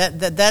mean,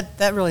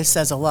 that really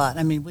says a lot.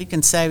 I mean, we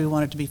can say we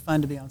want it to be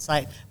fun to be on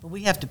site, but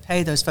we have to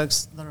pay those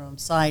folks that are on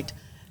site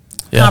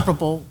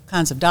comparable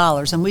kinds of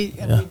dollars, and we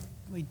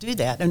do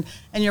that. And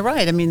you're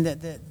right. I mean,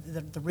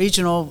 the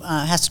regional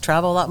has to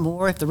travel a lot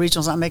more. If the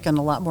regional's not making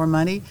a lot more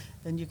money,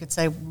 then you could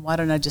say, why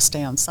don't I just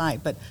stay on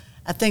site? But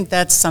I think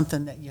that's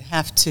something that you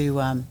have to.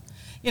 One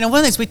of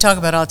the things we talk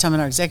about all the time in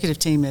our executive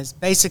team is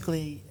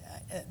basically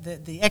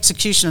the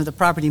execution of the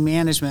property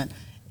management.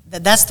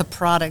 That's the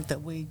product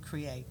that we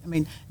create. I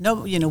mean,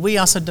 we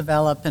also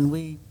develop, and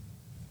we,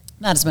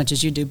 not as much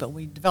as you do, but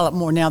we develop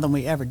more now than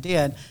we ever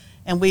did,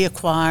 and we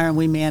acquire and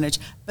we manage.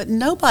 But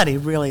nobody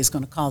really is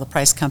going to call the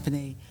Price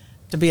Company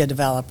to be a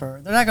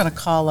developer. They're not going to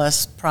call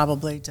us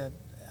probably to,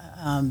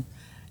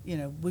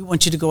 we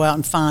want you to go out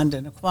and find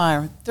and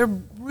acquire. They're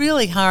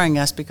really hiring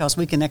us because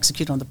we can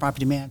execute on the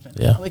property management.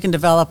 Yeah. We can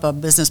develop a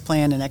business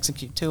plan and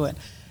execute to it.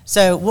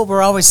 So what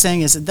we're always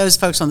saying is that those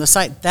folks on the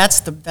site,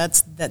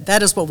 that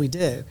is what we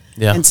do.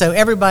 Yeah. And so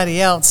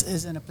everybody else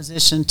is in a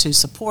position to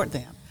support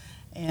them.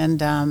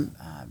 And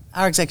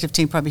our executive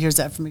team probably hears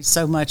that from me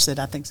so much that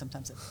I think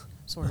sometimes it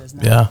sort of is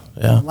not. Yeah.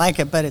 I don't like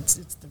it, but it's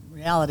the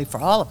reality for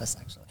all of us,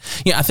 actually.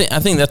 Yeah, I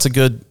think that's a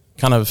good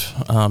kind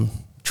of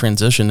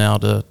transition now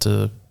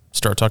to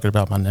start talking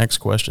about my next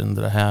question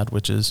that I had,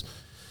 which is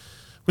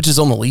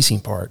on the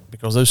leasing part,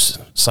 because those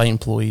site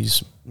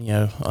employees,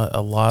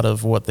 a lot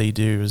of what they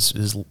do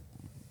is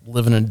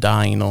living and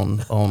dying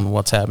on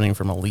what's happening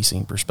from a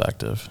leasing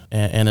perspective.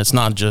 And it's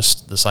not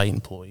just the site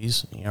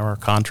employees, our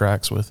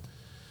contracts with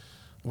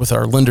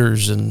our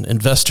lenders and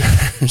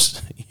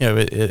investors,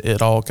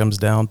 it all comes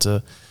down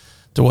to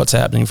what's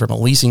happening from a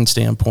leasing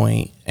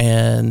standpoint.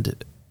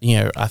 And,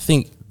 I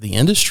think the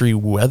industry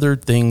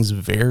weathered things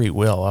very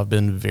well. I've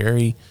been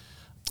very,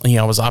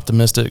 I was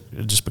optimistic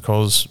just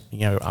because,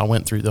 I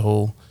went through the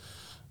whole,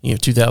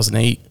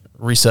 2008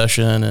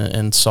 recession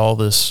and saw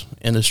this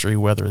industry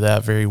weather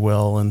that very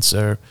well. And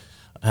so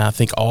I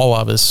think all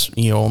of us,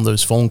 on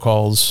those phone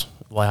calls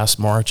last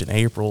March and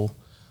April,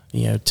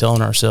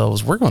 telling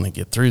ourselves, we're going to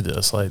get through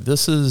this. Like,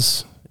 this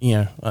is,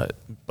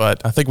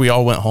 but I think we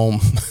all went home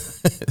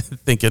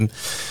thinking,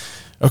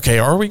 okay,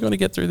 are we going to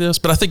get through this?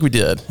 But I think we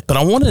did. But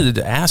I wanted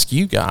to ask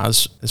you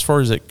guys, as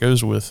far as it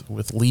goes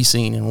with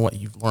leasing and what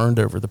you've learned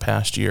over the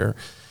past year,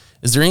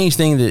 is there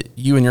anything that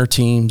you and your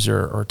teams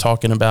are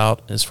talking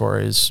about as far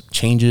as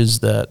changes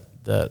that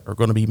are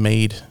going to be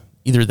made?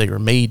 Either they were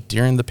made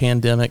during the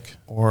pandemic,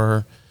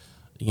 or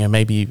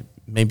maybe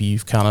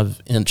you've kind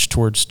of inched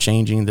towards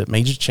changing that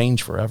may just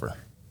change forever.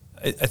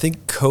 I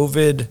think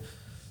COVID,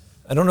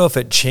 I don't know if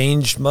it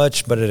changed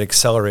much, but it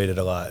accelerated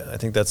a lot. I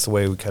think that's the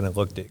way we kind of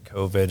looked at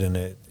COVID, and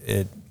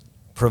it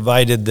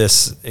provided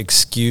this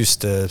excuse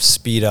to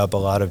speed up a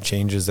lot of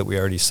changes that we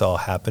already saw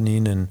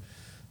happening. And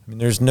I mean,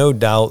 there's no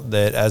doubt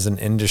that as an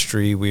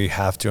industry, we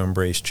have to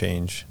embrace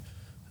change.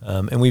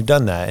 And we've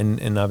done that.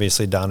 And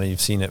obviously, Donna,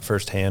 you've seen it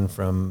firsthand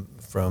from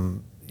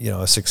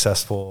a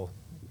successful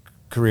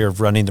career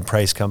of running the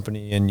Price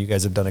Company, and you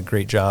guys have done a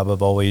great job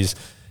of always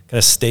kind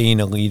of staying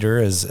a leader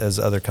as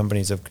other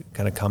companies have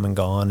kind of come and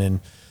gone. And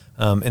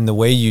And the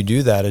way you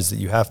do that is that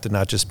you have to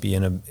not just be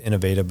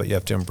innovative, but you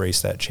have to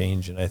embrace that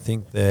change. And I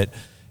think that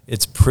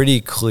it's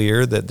pretty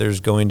clear that there's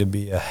going to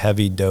be a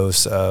heavy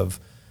dose of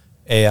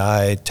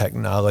AI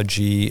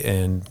technology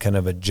and kind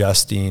of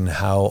adjusting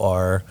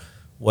how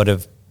what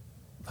have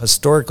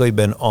historically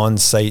been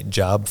on-site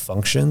job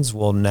functions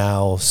will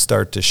now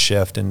start to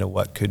shift into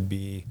what could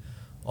be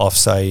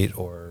off-site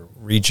or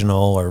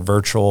regional or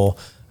virtual.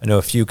 I know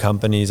a few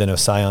companies. I know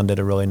Scion did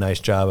a really nice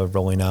job of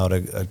rolling out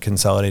a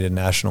consolidated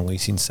national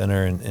leasing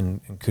center,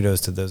 and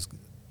kudos to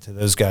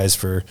those guys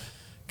for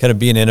kind of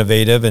being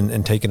innovative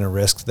and taking a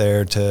risk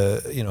there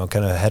to,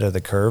 kind of ahead of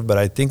the curve. But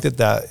I think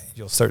that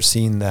you'll start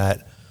seeing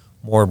that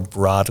more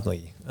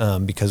broadly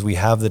because we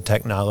have the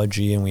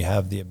technology and we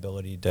have the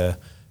ability to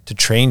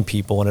train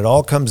people, and it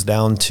all comes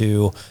down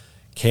to,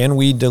 can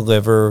we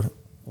deliver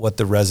what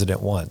the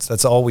resident wants?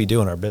 That's all we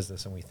do in our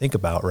business and we think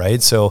about,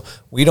 right? So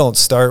we don't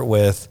start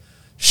with,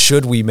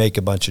 should we make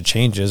a bunch of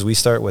changes? We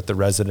start with the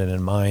resident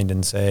in mind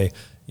and say,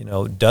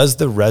 does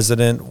the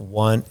resident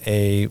want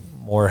a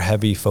more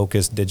heavy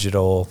focused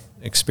digital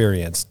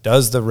experience?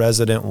 Does the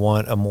resident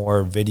want a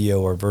more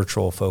video or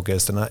virtual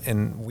focused?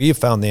 And we have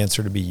found the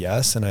answer to be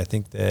yes. And I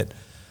think that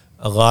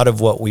a lot of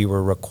what we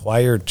were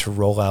required to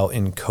roll out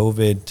in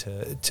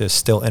COVID to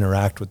still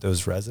interact with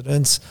those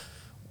residents,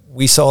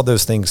 we saw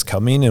those things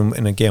coming.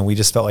 And again, we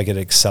just felt like it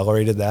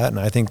accelerated that. And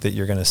I think that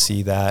you're going to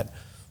see that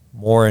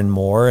more and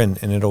more, and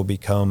it'll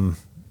become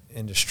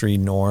industry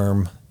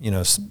norm,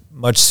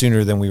 much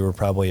sooner than we were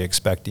probably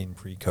expecting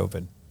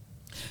pre-COVID.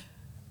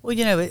 Well,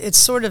 it's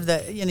sort of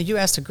you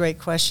asked a great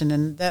question,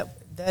 and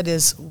that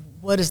is,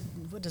 what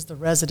does the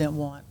resident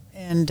want?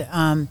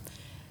 And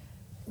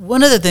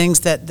one of the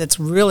things that's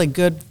really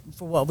good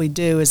for what we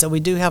do is that we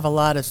do have a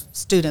lot of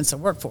students that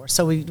work for us,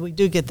 so we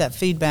do get that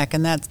feedback,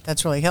 and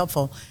that's really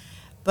helpful.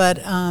 But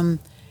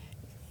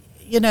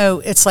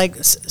it's like,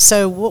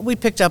 so what we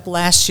picked up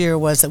last year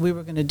was that we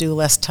were going to do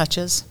less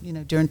touches,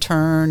 during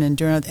turn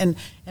and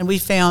we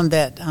found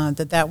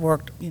that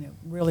worked,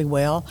 really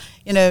well.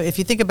 If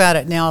you think about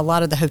it now, a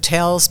lot of the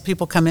hotels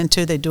people come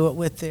into, they do it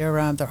with their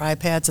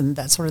iPads and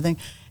that sort of thing.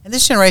 And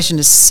this generation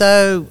is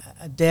so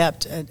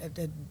adept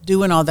at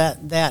doing all that,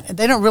 and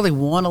they don't really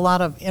want a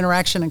lot of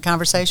interaction and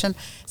conversation.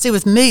 See,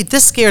 with me,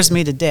 this scares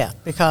me to death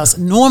because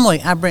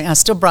normally I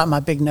still brought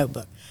my big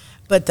notebook.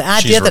 But the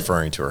idea She's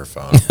referring to her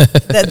phone.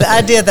 the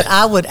idea that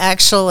I would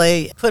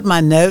actually put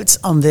my notes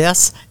on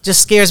this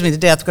just scares me to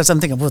death because I'm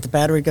thinking, well, the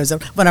battery goes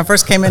up. When I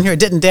first came in here, it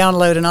didn't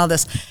download and all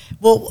this.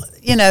 Well,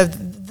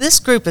 this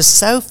group is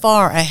so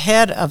far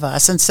ahead of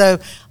us. And so,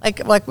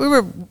 like we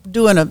were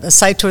doing a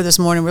site tour this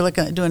morning, we're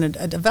looking at doing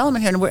a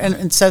development here,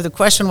 and so the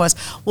question was,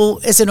 well,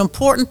 is it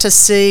important to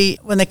see,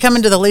 when they come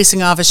into the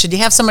leasing office, should you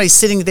have somebody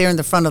sitting there in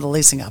the front of the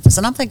leasing office?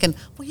 And I'm thinking,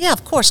 well, yeah,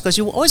 of course, because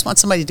you always want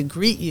somebody to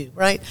greet you,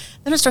 right?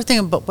 Then I start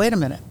thinking, but wait a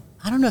minute,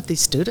 I don't know if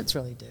these students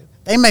really do.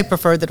 They may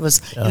prefer that it was,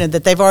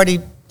 that they've already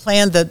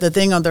planned the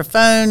thing on their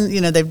phone,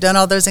 they've done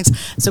all those things.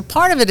 So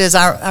part of it is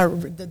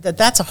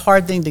that's a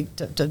hard thing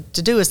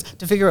to do, is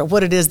to figure out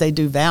what it is they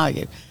do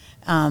value,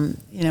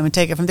 and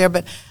take it from there.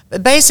 But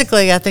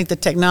basically, I think the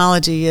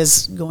technology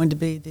is going to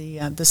be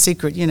the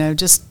secret,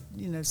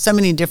 so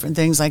many different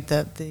things like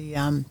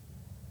the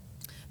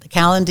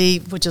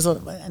Calendly, which is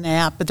an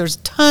app, but there's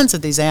tons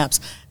of these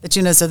apps that,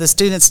 so the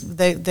students,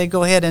 they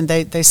go ahead and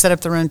they set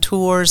up their own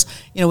tours.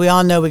 We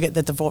all know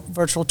that the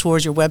virtual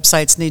tours, your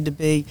websites need to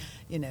be,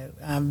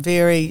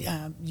 very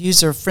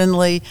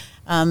user-friendly.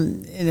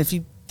 And if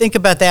you think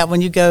about that,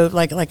 when you go,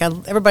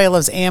 everybody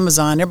loves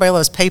Amazon, everybody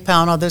loves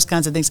PayPal and all those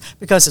kinds of things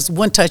because it's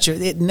one touch,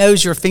 it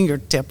knows your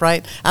fingertip,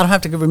 right? I don't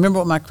have to remember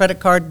what my credit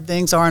card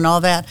things are and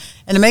all that.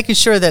 And making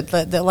sure that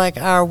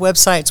our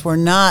websites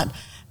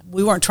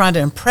we weren't trying to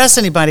impress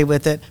anybody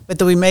with it, but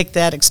that we make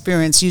that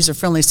experience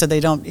user-friendly so they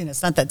don't,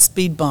 it's not that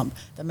speed bump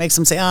that makes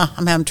them say,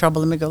 I'm having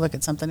trouble, let me go look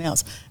at something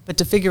else. But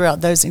to figure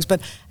out those things.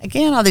 But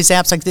again, all these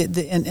apps, like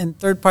and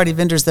third-party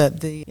vendors,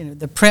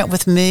 the Print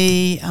with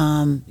Me,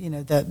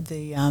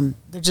 there's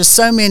just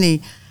so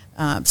many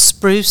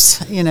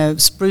sprucing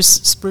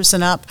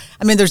up.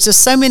 I mean, there's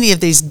just so many of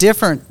these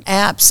different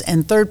apps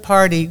and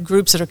third-party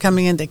groups that are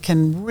coming in that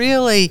can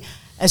really,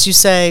 as you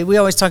say, we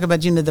always talk about,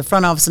 the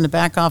front office and the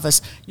back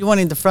office. You're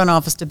wanting the front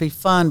office to be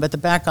fun, but the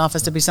back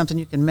office to be something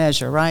you can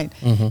measure, right?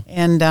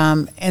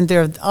 Mm-hmm. And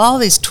there are all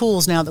these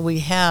tools now that we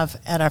have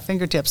at our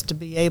fingertips to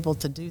be able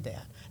to do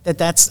that.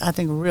 That's, I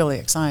think, really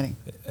exciting.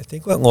 I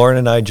think what Lauren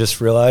and I just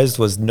realized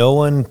was no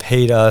one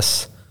paid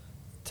us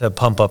to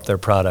pump up their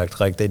product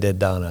like they did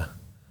Donna.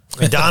 I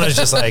mean, Donna's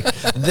just like,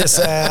 this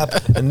app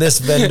and this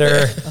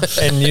vendor,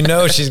 and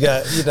she's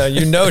got,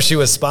 she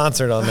was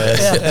sponsored on this.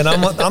 Yeah. And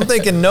I'm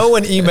thinking no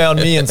one emailed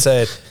me and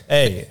said,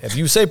 hey, if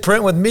you say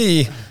Print with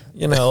Me,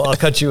 I'll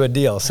cut you a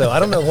deal. So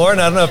I don't know, Lauren,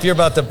 I don't know if you're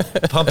about to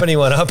pump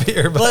anyone up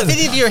here. But well, if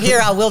any of you are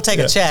here, I will take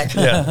a check.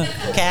 Yeah.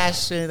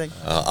 Cash, anything.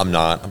 I'm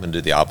not. I'm going to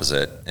do the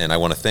opposite. And I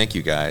want to thank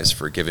you guys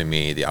for giving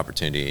me the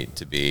opportunity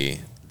to be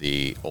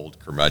the old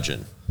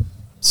curmudgeon.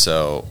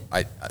 So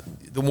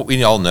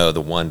we all know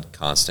the one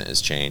constant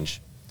is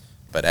change,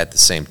 but at the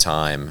same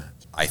time,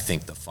 I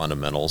think the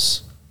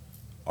fundamentals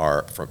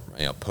are from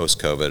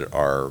post-COVID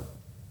are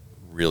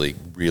really,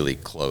 really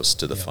close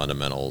to the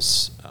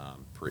fundamentals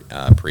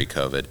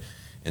pre-COVID.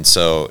 And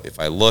so if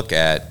I look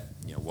at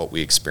what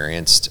we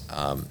experienced,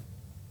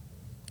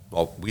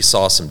 we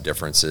saw some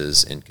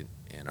differences in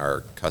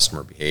our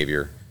customer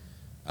behavior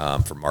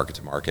from market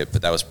to market,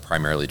 but that was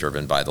primarily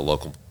driven by the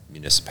local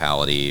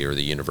municipality or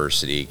the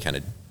university kind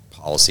of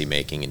policy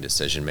making and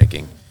decision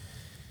making.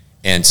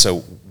 And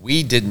so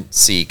we didn't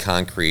see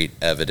concrete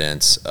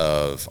evidence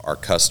of our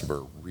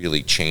customer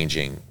really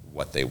changing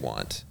what they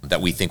want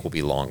that we think will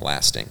be long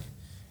lasting.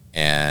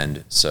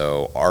 And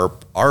so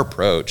our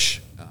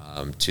approach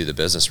to the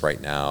business right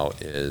now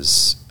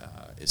is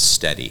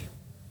steady.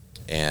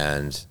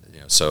 And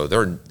so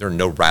there are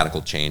no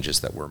radical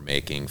changes that we're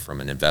making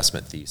from an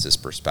investment thesis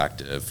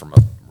perspective, from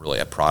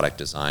a product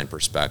design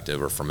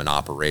perspective, or from an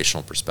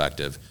operational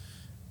perspective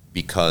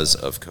because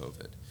of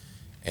COVID.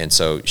 And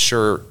so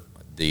sure,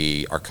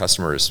 our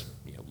customers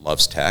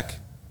loves tech.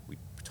 We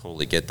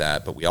totally get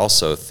that, but we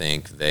also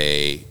think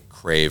they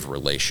crave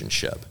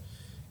relationship,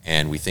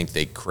 and we think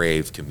they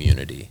crave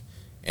community.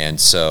 And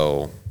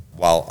so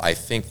while I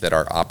think that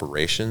our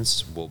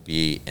operations will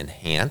be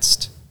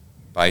enhanced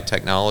by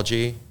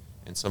technology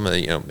and some of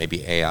the,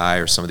 maybe AI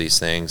or some of these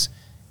things,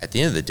 at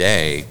the end of the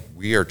day,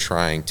 we are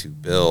trying to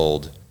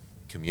build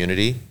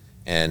community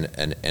and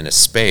a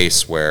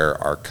space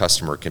where our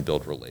customer can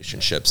build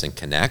relationships and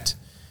connect.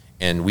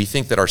 And we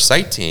think that our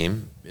site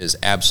team is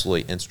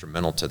absolutely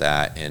instrumental to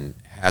that, and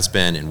has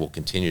been and will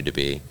continue to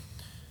be.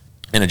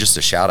 And just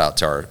a shout out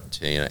to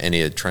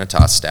any of the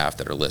Trinitas staff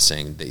that are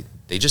listening.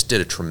 They just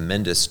did a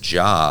tremendous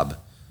job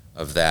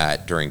of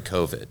that during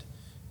COVID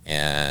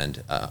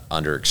and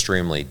under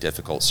extremely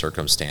difficult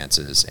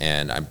circumstances.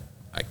 And I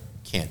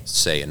can't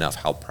say enough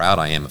how proud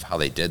I am of how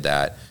they did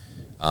that,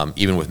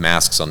 even with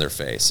masks on their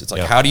face. It's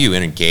like, how do you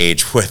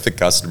engage with the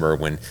customer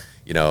when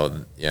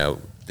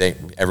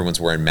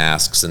everyone's wearing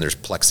masks and there's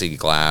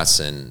plexiglass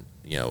and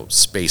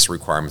space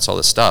requirements, all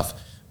this stuff,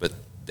 but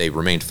they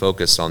remained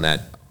focused on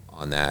that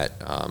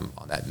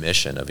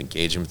mission of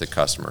engaging with the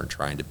customer and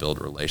trying to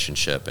build a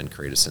relationship and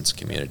create a sense of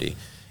community.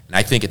 And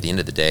I think at the end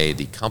of the day,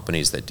 the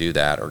companies that do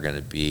that are going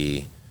to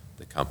be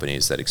the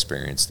companies that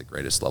experience the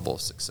greatest level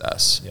of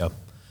success. Yep.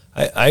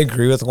 I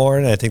agree with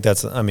Lauren. I think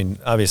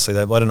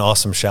obviously what an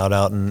awesome shout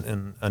out,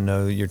 and I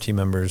know your team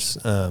members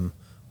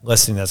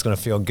listening, that's going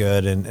to feel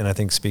good, and I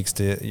think speaks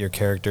to your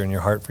character and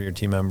your heart for your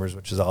team members,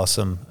 which is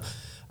awesome.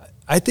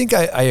 I think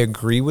I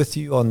agree with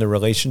you on the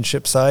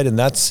relationship side, and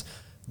that's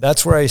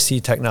where I see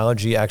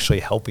technology actually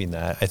helping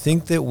that. I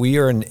think that we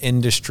are an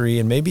industry,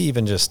 and maybe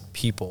even just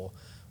people,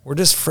 we're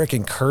just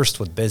freaking cursed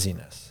with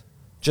busyness,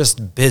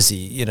 just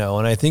busy,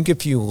 and I think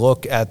if you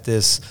look at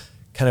this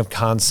kind of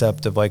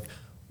concept of like,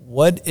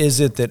 what is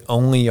it that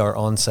only our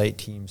on-site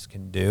teams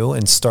can do,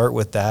 and start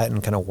with that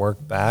and kind of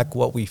work back,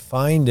 what we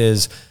find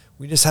is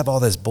we just have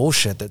all this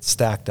bullshit that's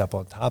stacked up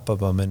on top of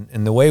them.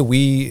 And the way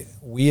we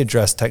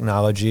address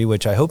technology,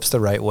 which I hope is the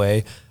right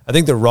way, I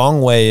think the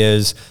wrong way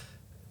is,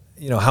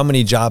 how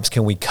many jobs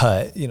can we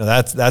cut?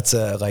 That's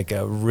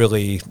a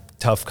really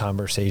tough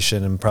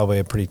conversation and probably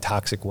a pretty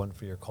toxic one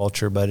for your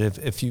culture. But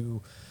if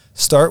you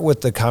start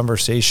with the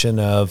conversation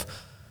of,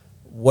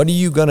 what are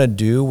you going to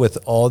do with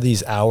all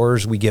these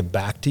hours we give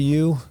back to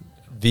you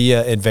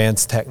via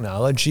advanced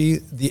technology?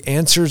 The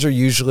answers are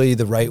usually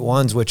the right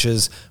ones, which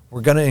is we're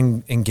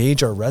going to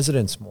engage our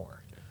residents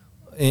more.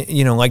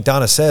 Like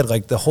Donna said,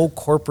 like the whole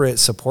corporate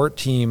support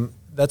team,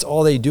 that's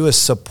all they do is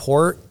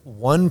support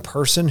one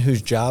person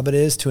whose job it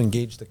is to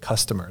engage the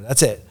customer.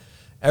 That's it.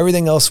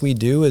 Everything else we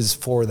do is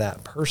for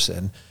that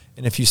person.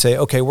 And if you say,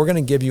 okay, we're going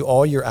to give you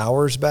all your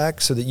hours back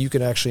so that you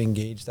can actually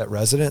engage that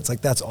resident, it's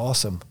like, that's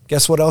awesome.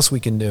 Guess what else we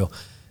can do?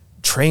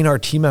 Train our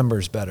team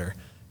members better.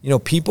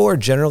 People are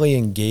generally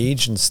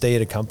engaged and stay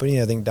at a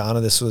company. I think, Donna,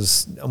 this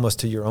was almost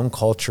to your own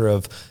culture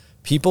of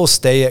people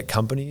stay at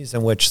companies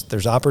in which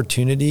there's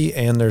opportunity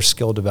and there's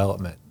skill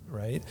development,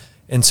 right?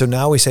 And so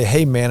now we say,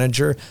 hey,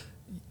 manager,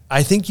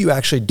 I think you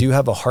actually do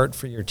have a heart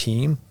for your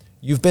team.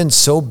 You've been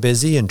so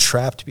busy and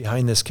trapped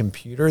behind this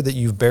computer that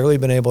you've barely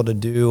been able to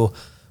do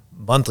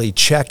monthly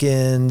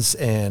check-ins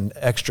and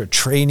extra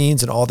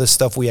trainings and all this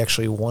stuff we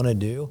actually want to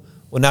do.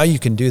 Well, now you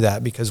can do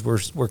that because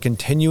we're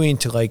continuing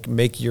to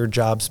make your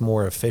jobs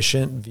more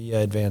efficient via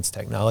advanced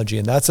technology.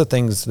 And that's the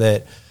things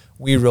that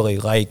we really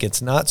like.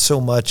 It's not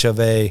so much of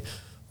the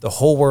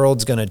whole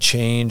world's going to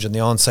change and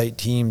the on-site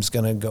team's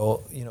going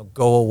to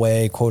go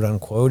away, quote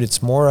unquote.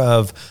 It's more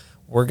of,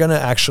 we're going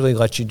to actually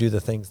let you do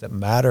the things that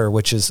matter,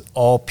 which is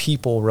all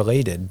people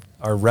related,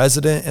 our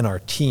resident and our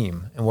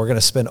team. And we're going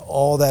to spend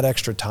all that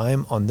extra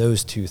time on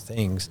those two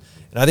things.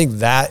 And I think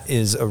that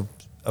is a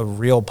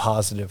real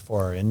positive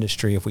for our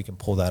industry if we can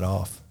pull that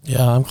off.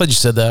 Yeah, I'm glad you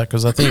said that,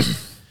 because I think,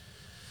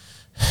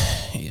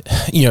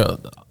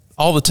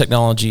 all the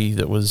technology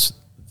that was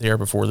there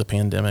before the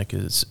pandemic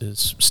is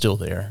still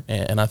there.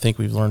 And I think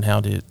we've learned how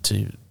to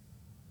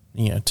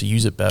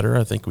use it better.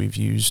 I think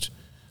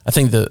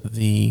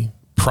the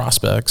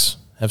prospects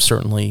have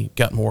certainly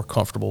gotten more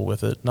comfortable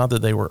with it. Not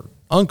that they were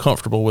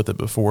uncomfortable with it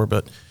before,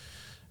 but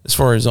as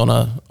far as on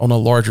a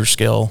larger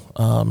scale,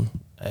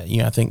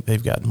 I think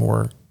they've gotten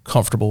more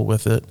comfortable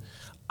with it.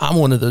 I'm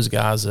one of those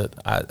guys that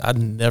I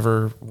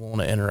never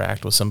want to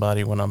interact with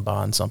somebody when I'm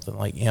buying something.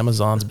 Like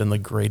Amazon's been the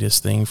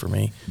greatest thing for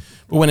me.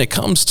 But when it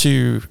comes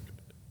to,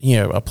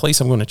 a place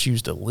I'm going to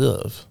choose to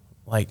live,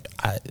 like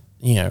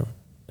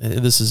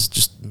this is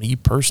just me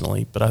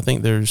personally, but I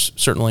think there's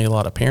certainly a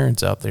lot of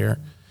parents out there.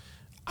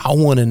 I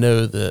want to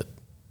know that,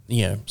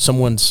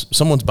 someone's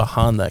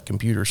behind that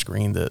computer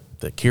screen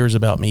that cares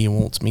about me and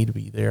wants me to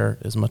be there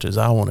as much as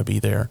I want to be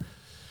there.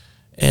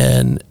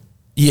 And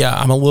yeah,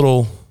 I'm a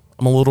little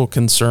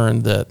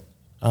concerned that,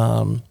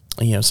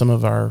 some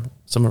of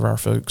our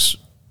folks,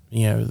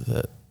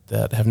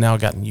 that have now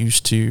gotten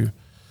used to,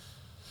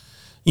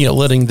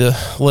 letting the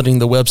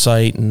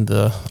website and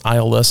the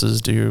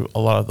ILSs do a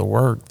lot of the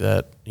work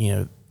that,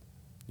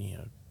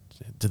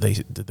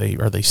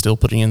 are they still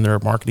putting in their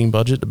marketing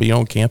budget to be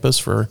on campus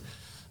for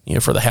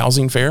the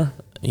housing fair?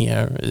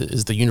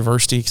 Is the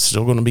university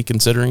still going to be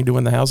considering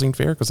doing the housing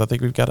fair? Because I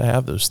think we've got to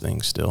have those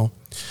things still.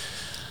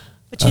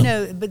 But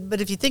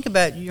but if you think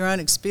about your own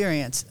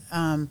experience,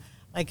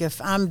 like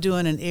if I'm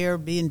doing an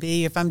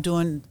Airbnb, if I'm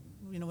doing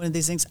one of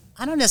these things,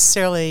 I don't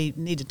necessarily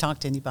need to talk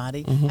to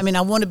anybody. Mm-hmm. I mean,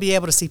 I want to be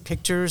able to see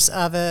pictures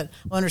of it,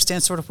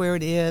 understand sort of where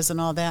it is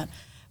and all that.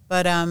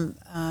 But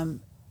and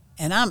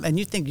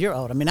you think you're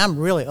old. I mean, I'm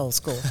really old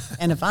school.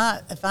 And if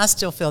I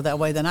still feel that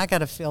way, then I got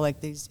to feel like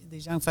these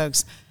young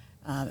folks.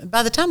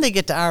 By the time they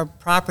get to our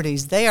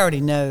properties, they already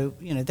know.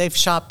 They've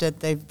shopped it.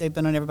 They've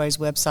been on everybody's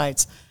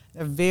websites.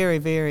 They're very,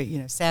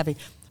 very, savvy.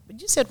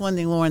 But you said one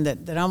thing, Lauren,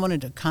 that I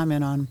wanted to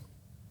comment on.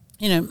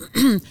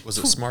 Was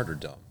it smart or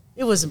dumb?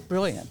 It was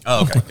brilliant.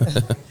 Oh, okay.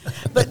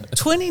 But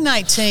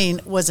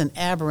 2019 was an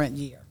aberrant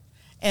year.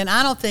 And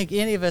I don't think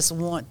any of us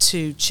want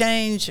to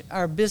change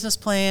our business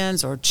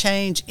plans or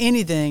change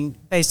anything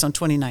based on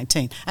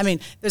 2019. I mean,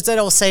 there's that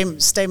old same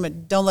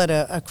statement, don't let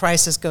a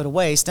crisis go to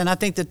waste. And I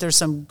think that there's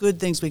some good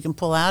things we can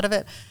pull out of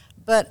it.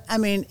 But, I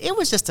mean, it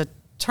was just a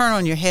turn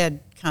on your head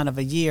kind of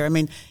a year. I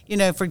mean,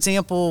 for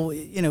example,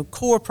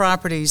 core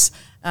properties,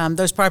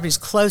 those properties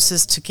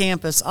closest to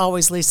campus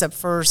always lease up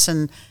first,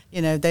 and,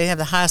 they have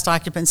the highest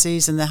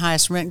occupancies and the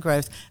highest rent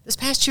growth. This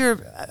past year,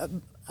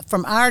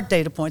 from our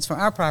data points, from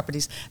our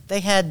properties, they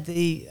had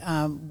the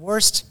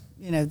worst,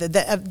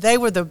 they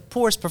were the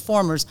poorest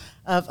performers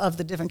of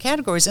the different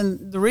categories.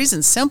 And the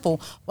reason's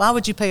simple. Why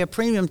would you pay a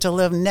premium to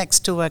live next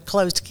to a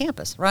closed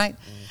campus, right?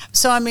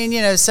 So, I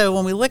mean, so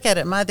when we look at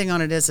it, my thing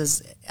on it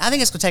is I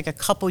think it's going to take a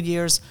couple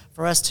years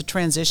for us to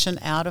transition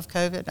out of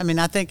COVID. I mean,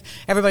 I think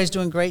everybody's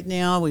doing great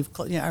now.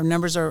 Our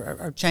numbers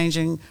are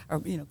changing,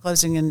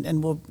 closing,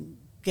 and we'll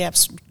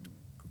gaps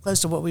close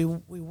to what we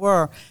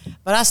were.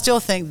 But I still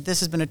think that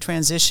this has been a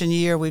transition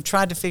year. We've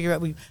tried to figure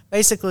out,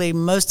 basically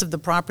most of the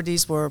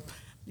properties were,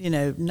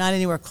 not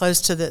anywhere close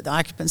to the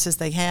occupancies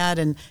they had.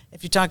 And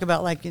if you talk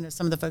about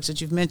some of the folks that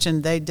you've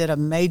mentioned, they did a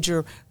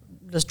major,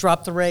 just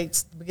drop the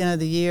rates at the beginning of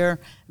the year.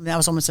 I mean, that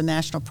was almost a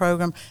national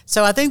program.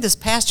 So I think this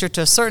past year,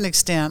 to a certain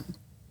extent,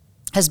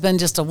 has been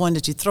just a one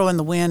that you throw in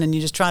the wind and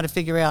you just try to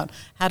figure out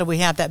how do we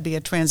have that be a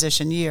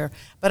transition year.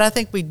 But I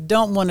think we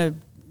don't want to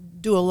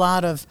do a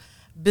lot of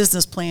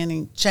business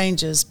planning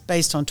changes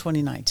based on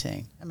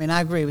 2019. I mean, I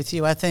agree with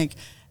you. I think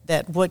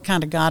that what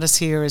kind of got us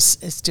here is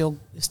still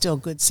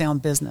good,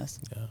 sound business.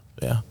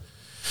 Yeah.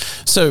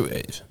 So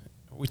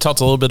we talked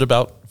a little bit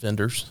about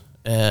vendors,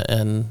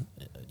 and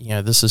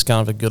this is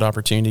kind of a good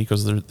opportunity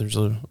because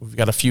we've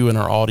got a few in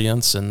our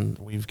audience, and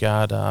we've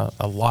got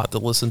a lot to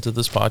listen to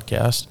this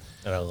podcast.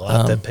 And a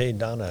lot that paid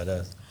Donna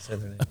to say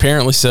their name.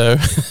 Apparently so.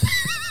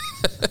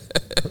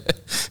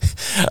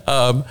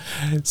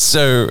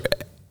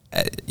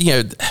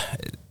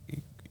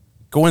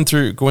 Going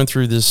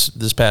through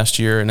this past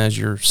year, and as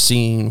you're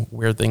seeing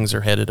where things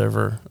are headed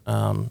over,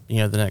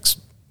 the next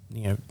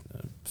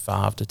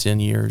 5 to 10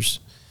 years,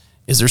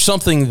 is there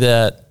something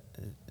that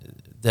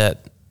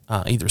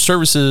either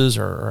services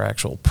or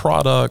actual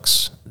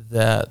products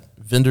that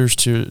vendors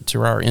to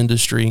our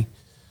industry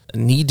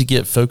need to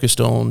get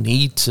focused on,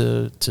 need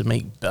to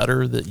make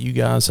better, that you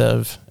guys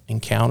have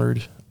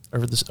encountered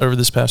over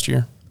this past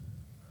year?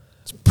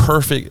 It's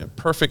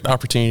perfect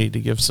opportunity to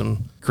give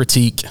some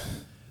critique.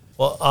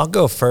 Well, I'll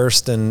go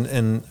first,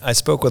 and I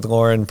spoke with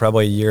Lauren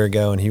probably a year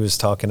ago, and he was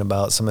talking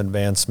about some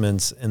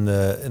advancements in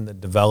the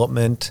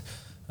development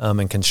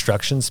and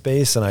construction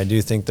space, and I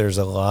do think there's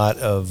a lot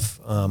of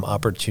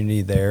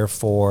opportunity there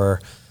for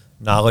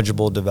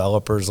knowledgeable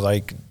developers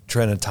like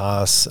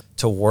Trinitas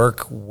to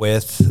work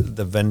with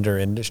the vendor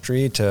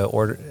industry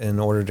in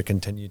order to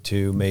continue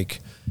to make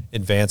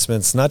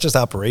advancements, not just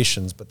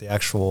operations, but the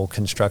actual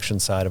construction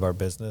side of our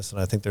business. And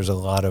I think there's a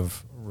lot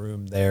of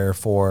room there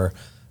for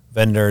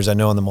vendors. I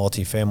know on the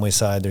multifamily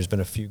side, there's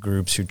been a few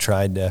groups who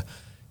tried to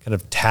kind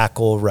of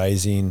tackle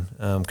rising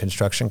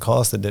construction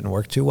costs that didn't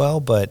work too well,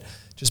 but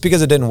just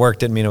because it didn't work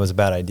didn't mean it was a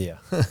bad idea.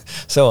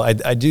 So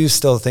I do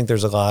still think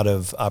there's a lot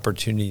of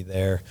opportunity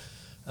there.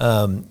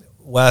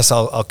 Wes,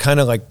 I'll kind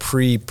of like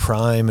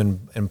pre-prime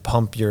and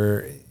pump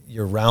your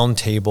round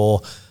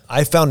table.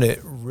 I found it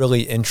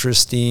really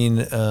interesting,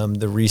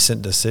 the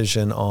recent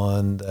decision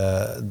on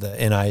the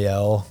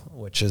NIL,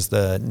 which is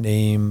the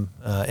name,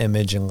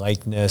 image, and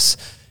likeness,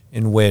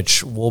 in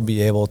which we'll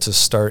be able to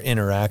start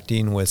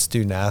interacting with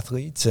student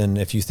athletes. And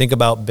if you think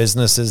about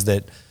businesses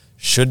that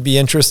should be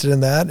interested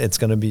in that, it's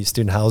going to be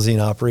student housing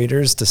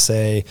operators to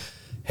say,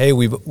 hey,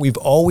 we've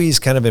always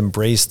kind of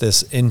embraced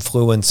this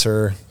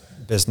influencer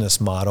business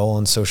model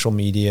on social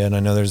media. And I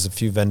know there's a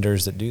few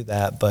vendors that do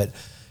that, but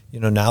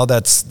now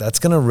that's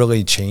going to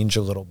really change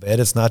a little bit.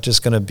 It's not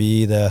just going to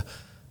be the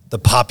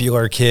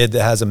popular kid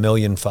that has 1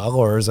 million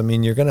followers. I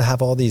mean, you're going to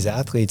have all these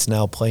athletes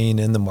now playing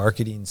in the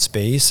marketing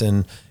space,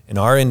 and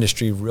our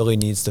industry really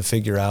needs to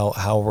figure out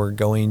how we're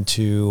going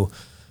to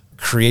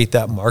create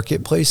that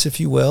marketplace, if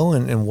you will,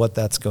 and what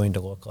that's going to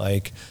look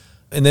like.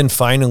 And then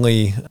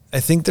finally,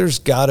 I think there's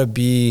got to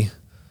be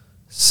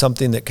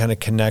something that kind of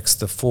connects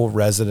the full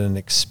resident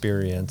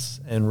experience.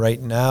 And right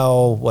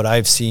now, what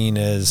I've seen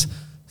is,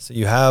 so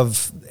you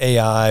have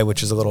AI,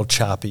 which is a little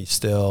choppy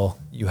still.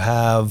 You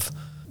have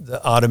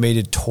the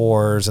automated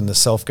tours and the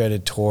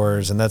self-guided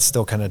tours, and that's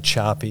still kind of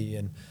choppy.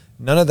 And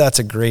none of that's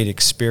a great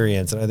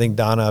experience. And I think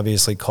Don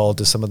obviously called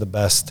to some of the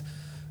best,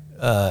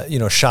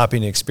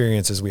 shopping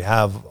experiences we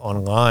have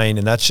online.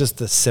 And that's just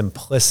the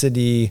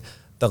simplicity,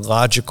 the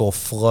logical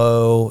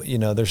flow.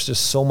 There's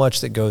just so much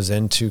that goes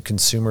into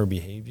consumer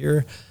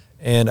behavior.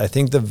 And I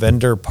think the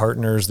vendor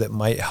partners that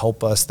might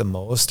help us the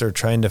most are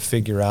trying to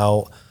figure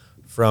out,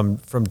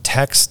 from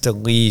text to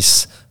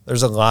lease,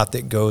 there's a lot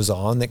that goes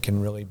on that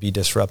can really be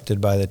disrupted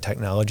by the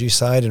technology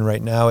side. And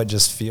right now it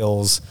just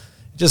feels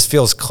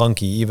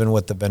clunky, even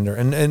with the vendor.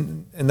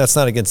 And that's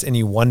not against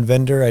any one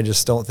vendor. I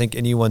just don't think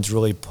anyone's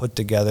really put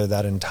together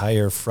that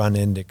entire front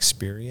end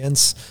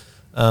experience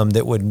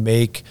that would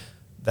make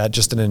that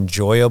just an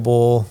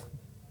enjoyable,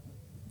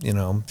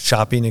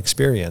 shopping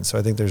experience. So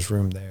I think there's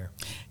room there.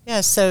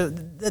 Yeah, so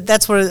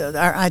that's what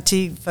our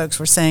IT folks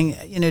were saying,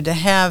 to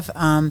have,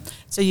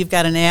 so you've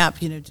got an app,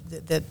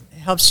 that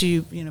helps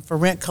you, for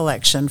rent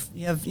collection,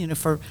 you have,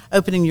 for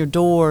opening your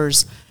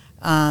doors,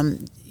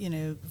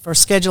 for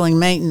scheduling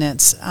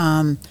maintenance,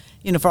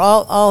 for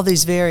all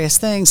these various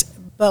things.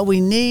 But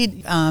we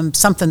need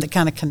something that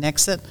kind of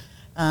connects it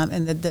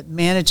and that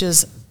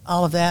manages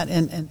all of that,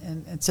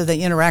 and so they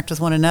interact with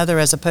one another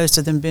as opposed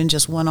to them being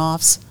just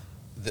one-offs.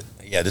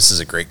 Yeah, this is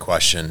a great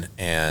question,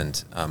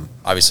 and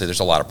obviously there's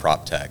a lot of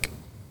prop tech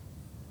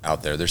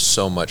out there. There's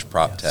so much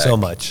prop tech, so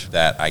much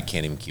that I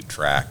can't even keep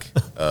track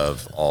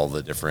of all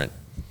the different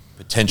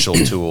potential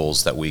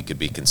tools that we could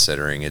be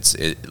considering.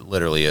 It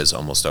literally is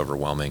almost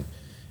overwhelming,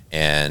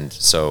 and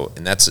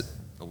that's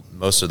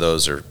most of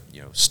those are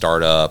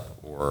startup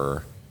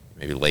or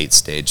maybe late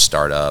stage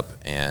startup,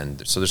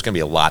 and so there's going to be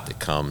a lot that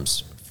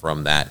comes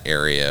from that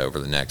area over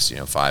the next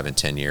 5 and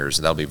 10 years,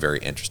 and that'll be very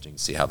interesting to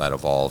see how that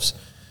evolves.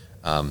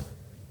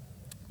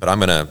 But I'm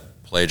going to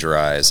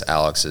plagiarize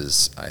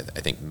Alex's, I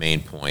think,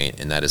 main point,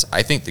 and that is,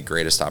 I think the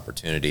greatest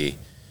opportunity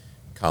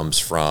comes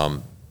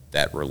from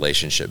that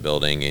relationship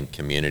building and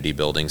community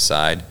building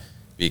side,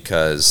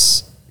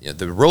 because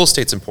the real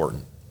estate's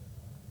important.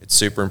 It's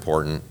super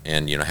important,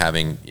 and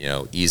having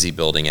easy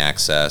building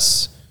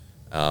access,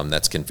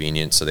 that's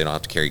convenient, so they don't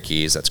have to carry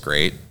keys. That's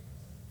great.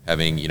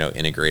 Having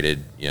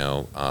integrated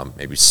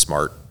maybe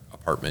smart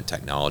apartment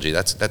technology.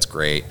 That's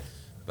great.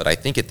 But I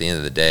think at the end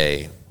of the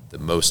day, the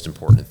most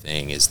important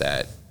thing is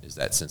that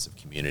sense of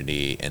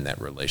community and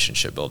that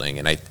relationship building.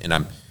 And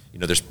I'm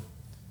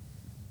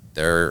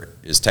there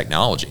is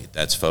technology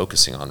that's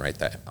focusing on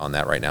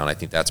that right now, and I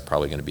think that's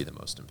probably going to be the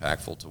most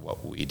impactful to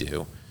what we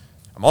do.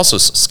 I'm also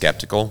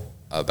skeptical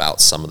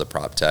about some of the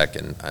prop tech,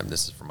 and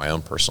this is from my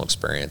own personal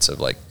experience of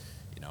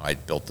I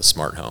built the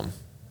smart home,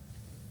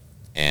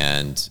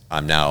 and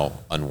I'm now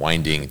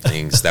unwinding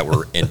things that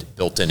were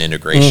built-in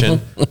integration,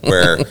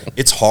 where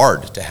it's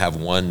hard to have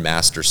one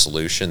master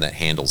solution that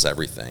handles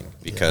everything,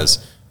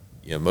 because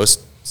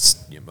most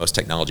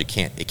technology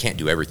can't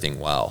do everything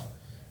well.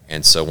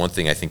 And so one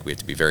thing I think we have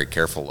to be very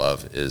careful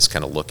of is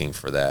kind of looking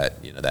for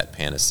that that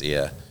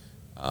panacea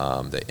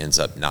that ends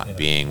up not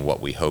being what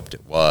we hoped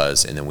it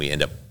was, and then we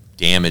end up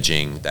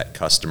damaging that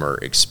customer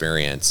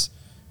experience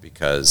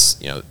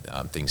because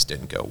things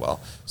didn't go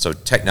well. So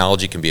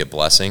technology can be a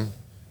blessing,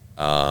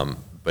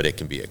 but it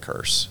can be a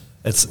curse.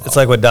 It's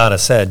like what Donna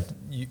said.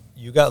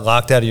 You got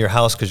locked out of your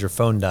house because your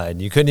phone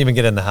died. You couldn't even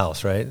get in the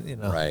house, right?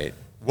 Right.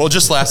 Well,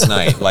 just last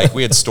night,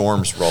 we had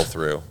storms roll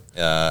through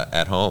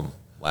at home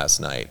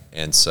last night,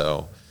 and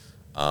so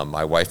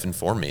my wife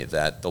informed me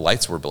that the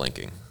lights were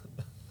blinking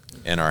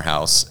in our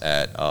house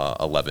at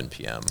 11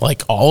 p.m.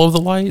 Like all of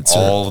the lights?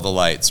 All of the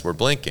lights were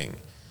blinking,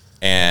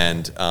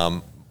 and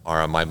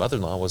my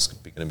mother-in-law was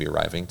going to be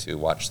arriving to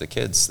watch the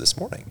kids this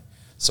morning.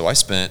 So I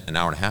spent an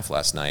hour and a half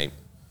last night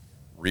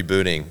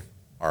rebooting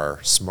our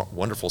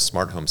wonderful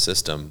smart home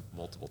system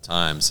multiple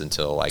times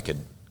until I could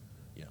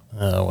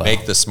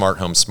make the smart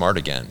home smart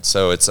again.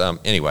 So it's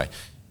anyway,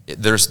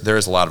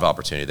 there's a lot of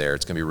opportunity there.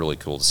 It's going to be really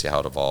cool to see how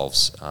it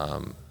evolves.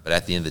 But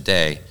at the end of the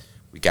day,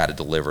 we got to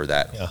deliver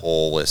that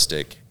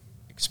holistic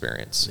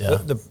experience. Yeah.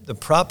 The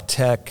prop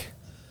tech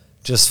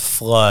just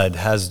flood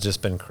has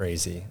just been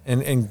crazy,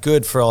 and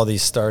good for all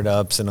these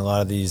startups and a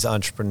lot of these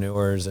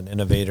entrepreneurs and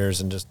innovators,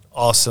 and just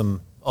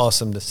awesome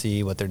to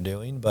see what they're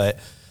doing. But,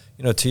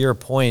 to your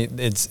point,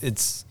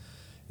 it's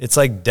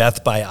like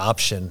death by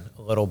option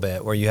a little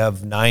bit, where you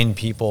have 9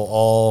 people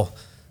all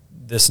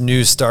this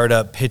new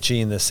startup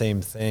pitching the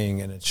same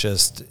thing. And it's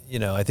just,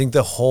 I think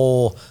the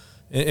whole,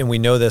 and we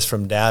know this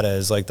from data,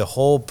 is like the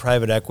whole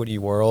private equity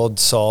world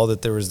saw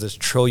that there was this $1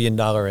 trillion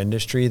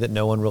industry that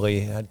no one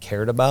really had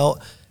cared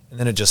about. And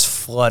then it just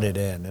flooded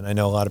in. And I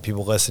know a lot of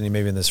people listening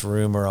maybe in this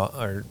room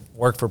or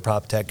work for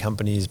prop tech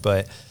companies,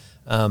 but,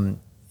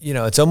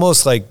 it's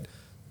almost like,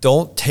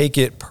 don't take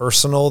it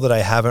personal that I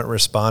haven't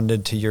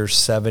responded to your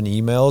 7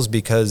 emails,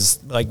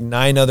 because like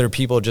 9 other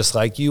people just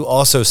like you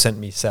also sent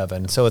me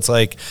 7. So it's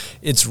like,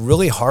 it's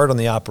really hard on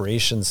the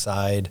operations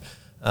side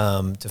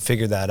to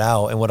figure that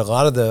out. And what a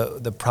lot of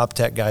the prop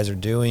tech guys are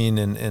doing,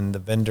 and the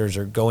vendors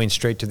are going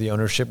straight to the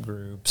ownership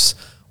groups,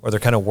 or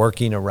they're kind of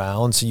working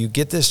around. So you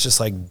get this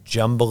just like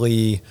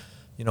jumbly,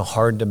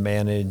 hard to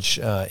manage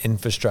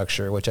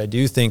infrastructure, which I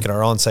do think in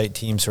our on-site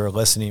teams who are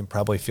listening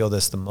probably feel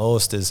this the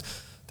most, is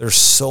there's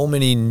so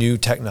many new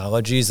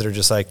technologies that are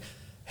just like,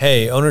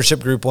 hey,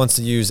 ownership group wants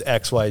to use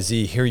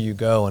XYZ, here you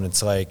go. And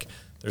it's like,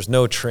 there's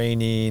no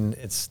training.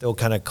 It's still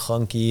kind of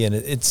clunky, and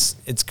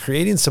it's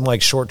creating some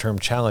like short-term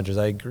challenges.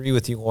 I agree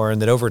with you, Lauren,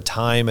 that over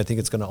time, I think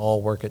it's going to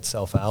all work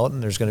itself out,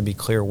 and there's going to be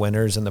clear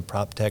winners in the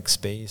prop tech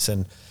space.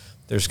 And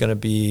there's going to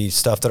be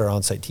stuff that our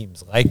on-site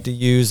teams like to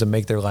use and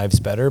make their lives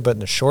better. But in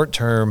the short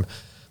term,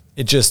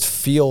 it just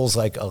feels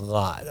like a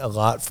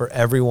lot for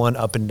everyone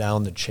up and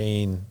down the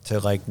chain to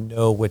like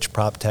know which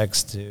prop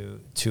techs to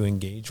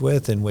engage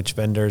with, and which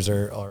vendors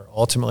are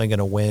ultimately going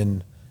to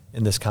win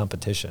in this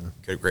competition.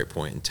 Good, great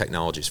point. And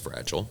technology is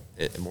fragile,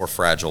 more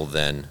fragile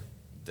than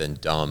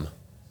dumb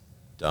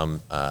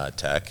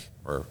tech,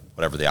 or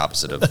whatever the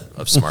opposite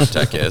of smart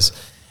tech is.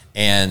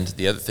 And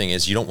the other thing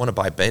is, you don't want to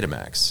buy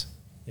Betamax.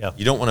 Yeah.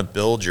 You don't want to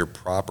build your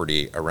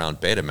property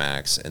around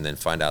Betamax and then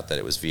find out that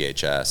it was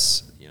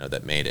VHS,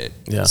 that made it.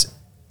 Yeah.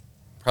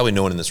 Probably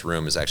no one in this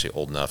room is actually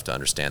old enough to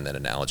understand that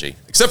analogy,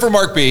 except for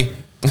Mark B.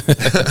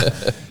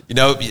 You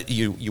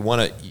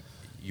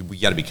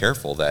got to be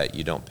careful that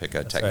you don't pick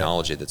a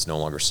technology that's no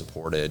longer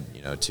supported,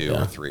 2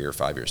 or 3 or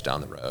 5 years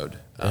down the road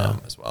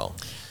as well.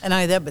 And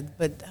I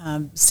but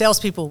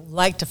salespeople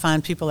like to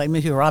find people like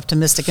me who are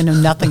optimistic and know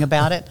nothing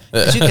about it,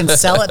 because you can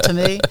sell it to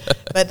me.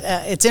 But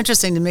it's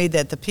interesting to me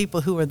that the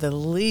people who are the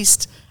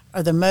least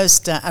are the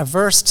most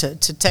averse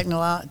to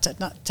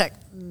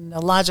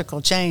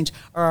technological change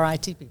are our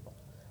IT people,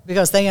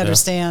 because they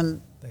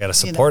understand. They got to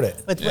support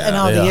it. And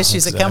all the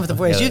issues that come with it.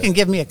 Whereas you can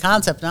give me a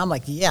concept, and I'm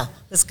like, yeah,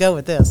 let's go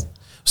with this.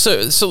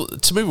 So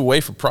to move away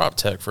from prop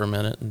tech for a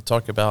minute and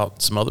talk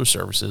about some other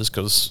services,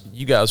 because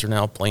you guys are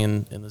now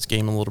playing in this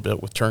game a little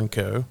bit with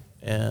Turnco,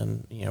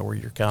 and where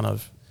you're kind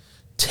of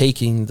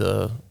taking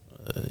the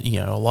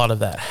a lot of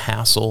that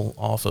hassle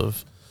off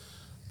of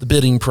the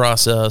bidding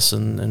process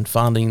and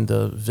finding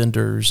the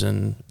vendors,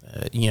 and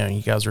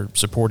you guys are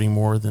supporting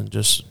more than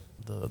just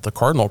the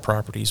Cardinal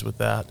properties with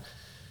that.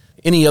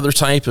 Any other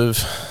type of,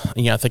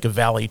 I think of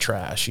Valley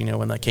Trash,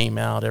 when that came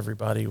out,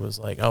 everybody was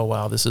like, oh,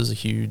 wow, this is a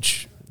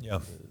huge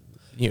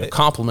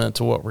compliment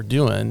to what we're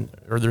doing.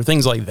 Are there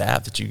things like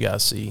that you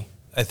guys see?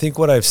 I think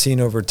what I've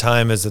seen over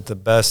time is that the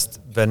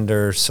best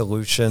vendor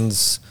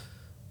solutions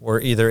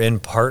were either in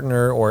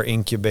partner or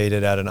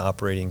incubated at an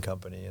operating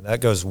company. And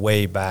that goes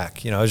way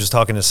back. I was just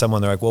talking to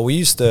someone, they're like, well, we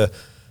used to,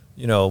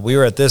 we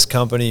were at this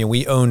company and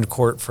we owned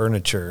Court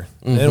Furniture.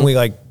 And then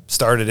we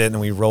started it and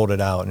we rolled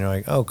it out, and you're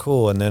like, oh,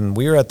 cool. And then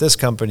we were at this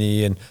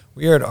company and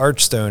we were at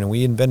Archstone and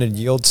we invented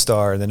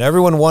YieldStar, and then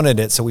everyone wanted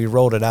it, so we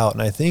rolled it out.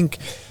 And I think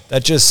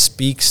that just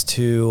speaks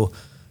to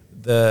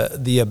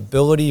the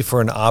ability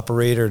for an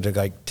operator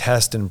to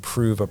test and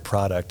prove a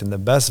product. And the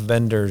best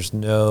vendors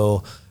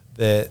know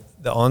that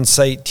the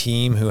on-site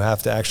team who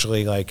have to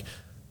actually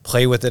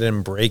play with it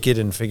and break it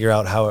and figure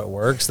out how it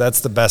works,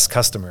 that's the best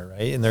customer,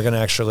 right? And they're going to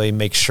actually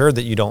make sure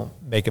that you don't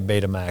make a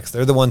Betamax.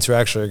 They're the ones who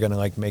actually are going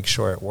to make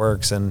sure it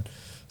works. And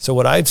so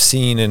what I've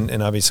seen,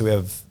 and obviously we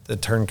have the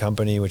Turn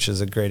Company, which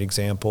is a great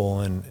example,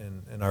 and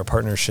our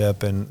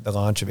partnership and the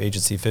launch of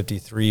Agency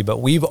 53, but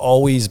we've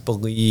always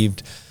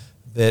believed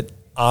that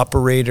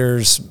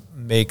operators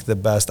make the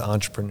best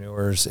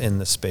entrepreneurs in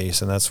the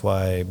space. And that's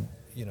why,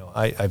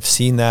 I've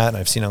seen that, and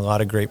I've seen a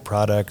lot of great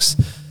products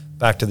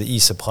back to the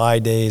e-supply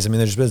days. I mean,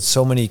 there's been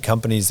so many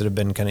companies that have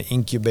been kind of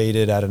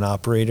incubated at an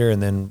operator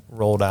and then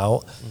rolled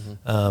out.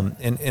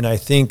 And I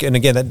think, and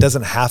again, that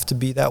doesn't have to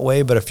be that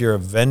way, but if you're a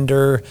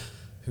vendor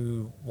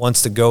who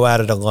wants to go at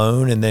it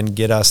alone and then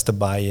get us to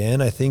buy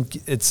in, I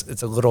think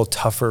it's a little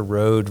tougher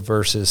road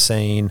versus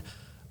saying,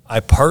 I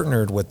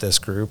partnered with this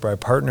group, or I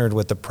partnered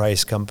with the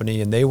Price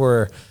company, and they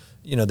were,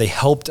 they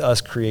helped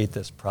us create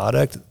this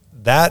product.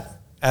 That,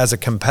 as a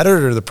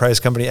competitor to the Price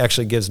company,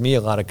 actually gives me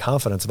a lot of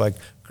confidence.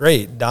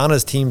 Great,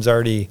 Donna's team's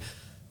already,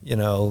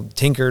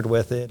 tinkered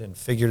with it and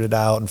figured it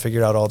out and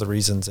figured out all the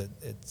reasons it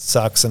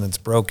sucks and it's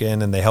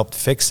broken, and they helped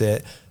fix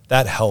it.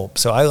 that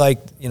helps. So I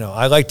like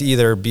to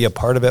either be a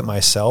part of it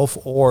myself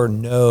or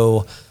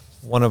know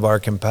one of our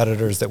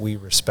competitors that we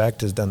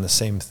respect has done the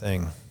same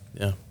thing.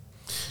 Yeah.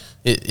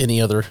 Any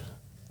other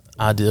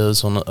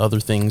ideas on other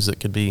things that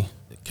could be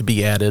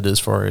added as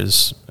far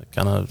as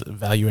kind of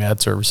value add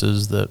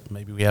services that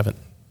maybe we haven't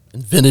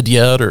invented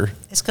yet? Or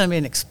it's going to be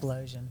an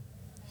explosion.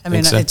 I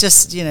mean, so? it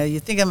just, you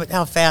think about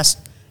how fast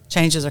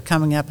changes are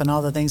coming up and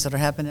all the things that are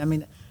happening. I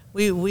mean,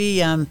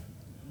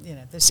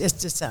 it's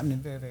just happening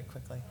very, very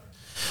quickly.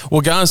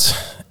 Well, guys,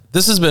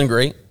 this has been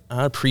great.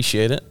 I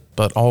appreciate it,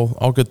 but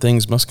all good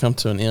things must come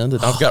to an end,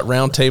 and I've got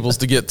round tables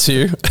to get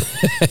to.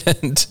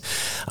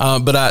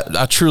 But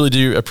I truly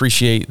do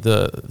appreciate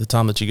the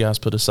time that you guys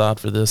put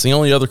aside for this. The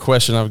only other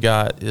question I've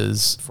got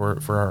is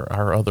for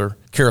our other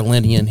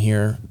Carolinian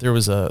here. There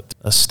was a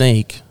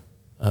snake,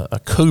 a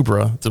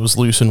cobra that was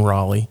loose in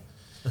Raleigh.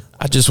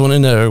 I just want to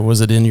know,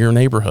 was it in your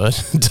neighborhood?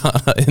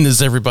 And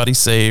is everybody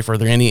safe? Are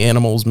there any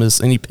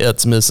animals any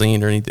pets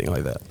missing or anything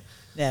like that?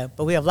 No,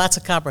 but we have lots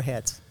of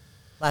copperheads.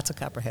 Lots of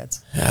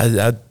copperheads.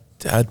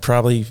 I'd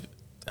probably,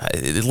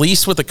 at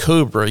least with a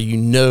cobra,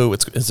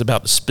 it's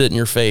about to spit in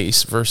your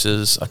face,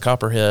 versus a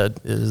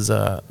copperhead is.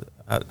 I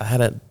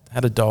had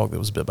a dog that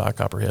was bit by a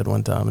copperhead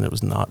one time, and it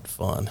was not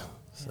fun.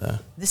 So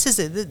this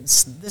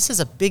is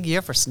a big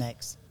year for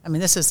snakes. I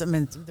mean,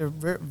 they're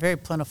very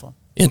plentiful.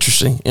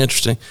 Interesting.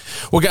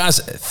 Well, guys,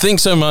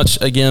 thanks so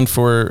much again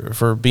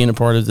for being a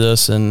part of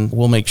this, and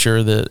we'll make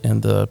sure that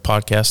in the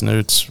podcast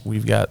notes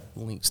we've got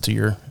links to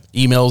your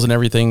emails and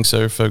everything,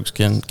 so folks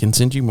can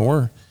send you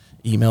more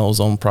emails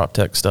on prop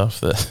tech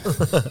stuff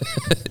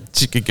that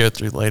you could go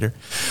through later.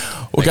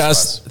 Well,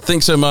 guys,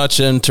 thanks so much,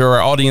 and to our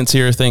audience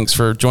here, thanks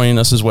for joining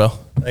us as well.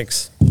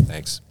 Thanks.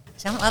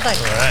 All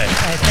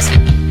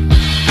right.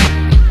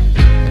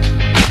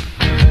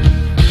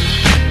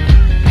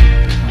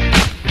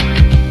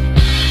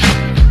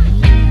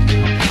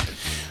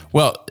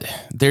 Well,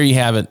 there you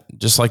have it.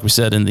 Just like we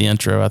said in the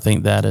intro, I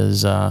think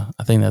that's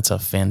a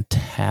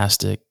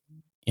fantastic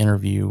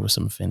interview with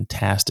some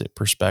fantastic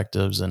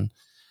perspectives, and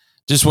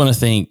just want to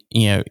thank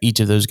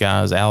each of those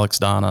guys, Alex,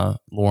 Donna,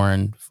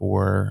 Lauren,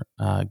 for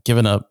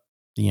giving up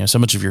so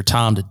much of your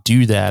time to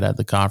do that at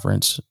the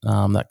conference.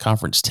 That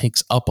conference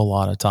takes up a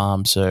lot of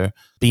time, so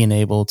being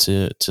able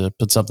to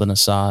put something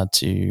aside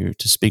to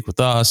speak with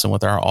us and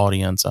with our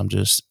audience, I'm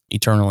just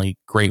eternally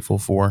grateful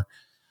for.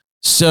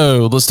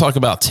 So let's talk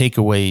about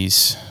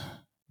takeaways.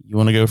 You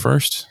want to go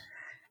first?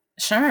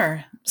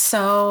 Sure.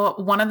 So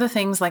one of the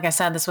things, like I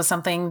said, this was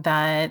something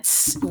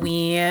that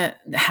we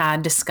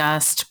had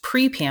discussed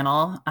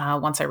pre-panel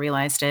once I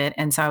realized it.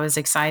 And so I was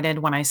excited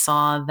when I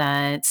saw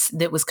that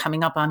it was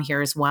coming up on here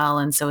as well.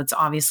 And so it's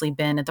obviously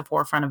been at the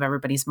forefront of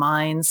everybody's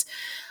minds.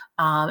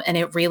 And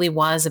it really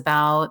was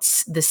about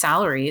the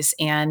salaries.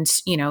 And,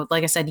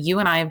 like I said, you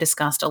and I have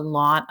discussed a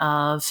lot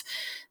of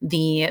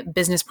the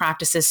business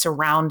practices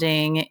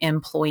surrounding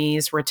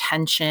employees,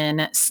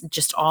 retention,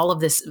 just all of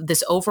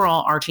this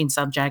overall arching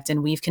subject.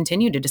 And we've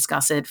continued to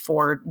discuss it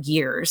for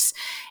years.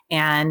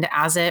 And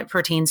as it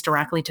pertains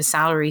directly to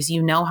salaries,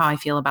 how I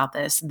feel about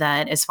this,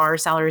 that as far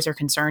as salaries are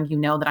concerned,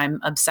 that I'm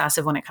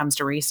obsessive when it comes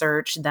to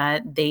research,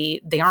 that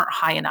they aren't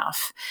high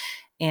enough.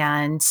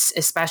 And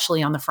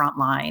especially on the front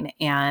line.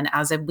 And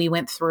as we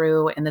went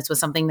through, and this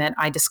was something that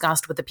I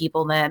discussed with the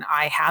people that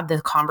I had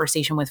the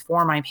conversation with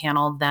for my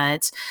panel,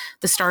 that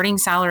the starting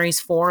salaries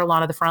for a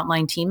lot of the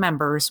frontline team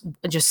members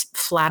just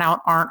flat out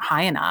aren't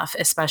high enough,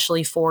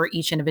 especially for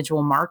each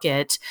individual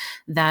market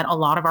that a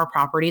lot of our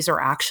properties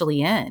are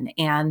actually in.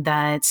 And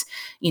that,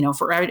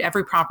 for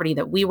every property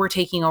that we were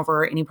taking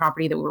over, any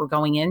property that we were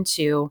going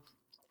into,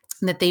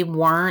 that they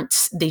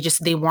weren't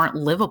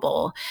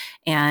livable.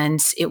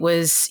 And it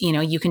was,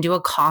 you can do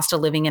a cost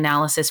of living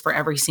analysis for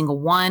every single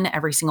one.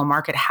 Every single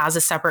market has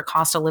a separate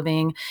cost of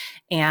living,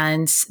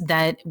 and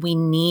that we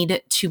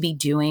need to be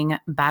doing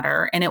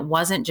better. And it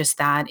wasn't just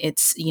that,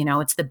 it's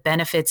the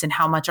benefits and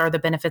how much are the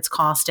benefits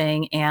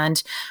costing,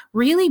 and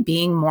really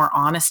being more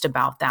honest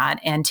about that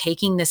and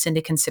taking this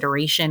into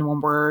consideration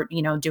when we're,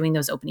 doing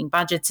those opening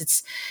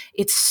budgets.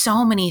 It's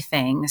so many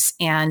things.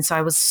 And so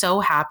I was so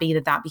happy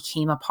that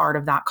became a part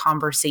of that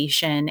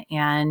conversation,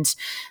 and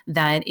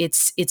that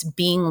it's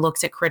being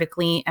looked at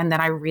critically, and that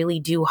I really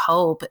do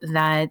hope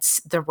that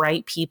the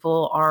right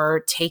people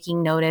are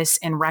taking notice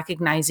and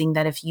recognizing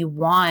that if you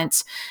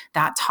want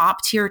that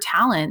top tier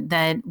talent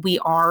that we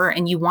are,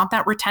 and you want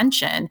that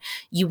retention,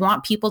 you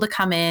want people to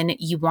come in,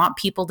 you want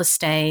people to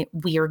stay,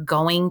 we are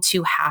going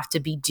to have to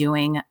be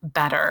doing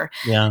better.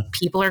 Yeah.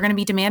 People are going to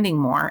be demanding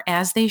more,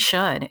 as they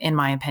should, in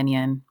my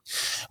opinion.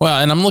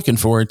 Well, and I'm looking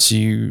forward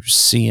to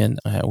seeing,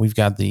 we've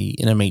got the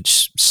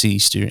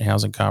NMHC Student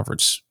Housing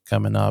Conference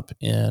coming up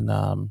in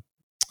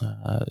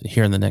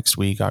here in the next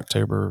week,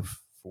 October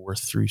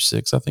 4th through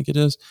 6th, I think it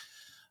is.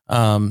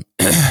 And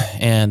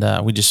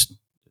we just,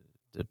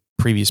 the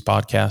previous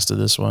podcast of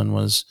this one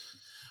was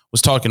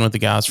talking with the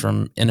guys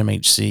from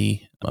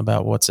NMHC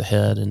about what's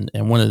ahead.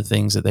 And one of the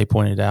things that they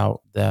pointed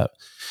out that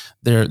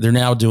they're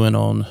now doing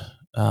on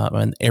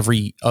an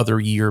every other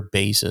year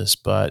basis,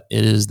 but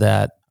it is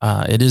that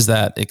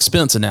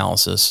expense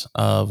analysis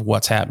of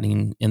what's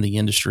happening in the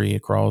industry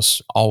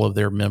across all of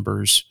their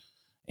members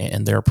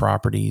and their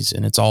properties.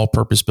 And it's all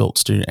purpose-built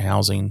student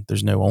housing.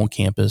 There's no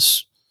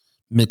on-campus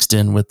mixed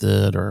in with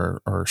it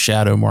or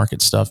shadow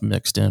market stuff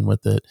mixed in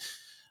with it.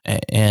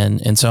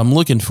 And so I'm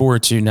looking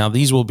forward to, now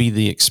these will be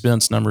the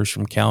expense numbers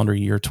from calendar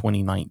year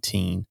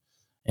 2019.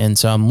 And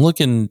so I'm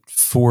looking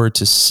forward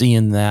to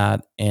seeing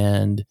that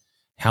and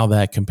how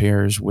that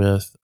compares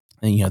with,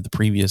 the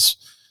previous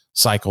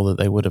cycle that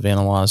they would have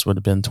analyzed would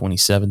have been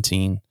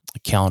 2017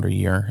 calendar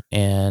year.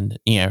 And,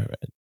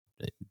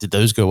 did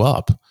those go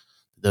up?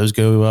 Did those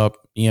go up,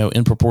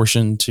 in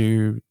proportion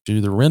to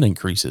the rent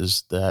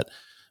increases that,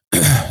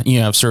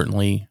 have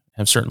certainly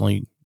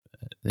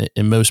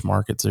in most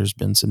markets, there's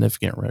been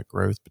significant rent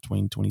growth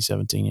between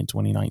 2017 and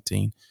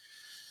 2019.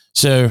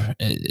 So,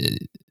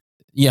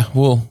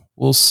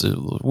 we'll see.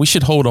 We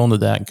should hold on to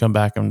that and come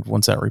back, and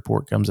once that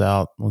report comes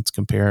out, let's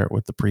compare it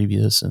with the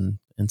previous and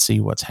see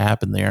what's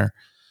happened there.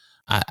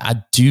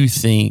 I do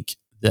think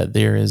that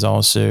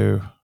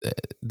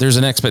there's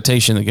an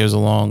expectation that goes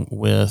along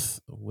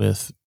with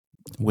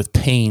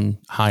paying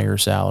higher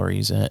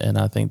salaries, and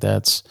I think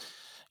that's,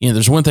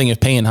 there's one thing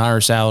if paying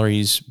higher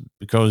salaries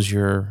because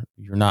you're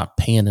not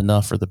paying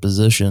enough for the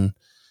position,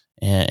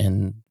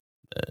 and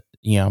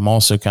I'm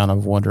also kind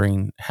of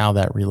wondering how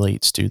that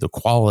relates to the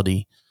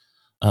quality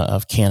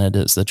of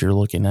candidates that you're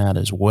looking at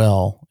as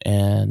well.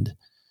 And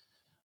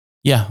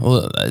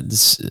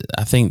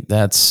I think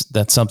that's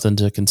something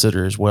to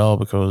consider as well,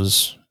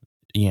 because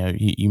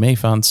you may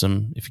find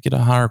if you get a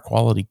higher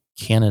quality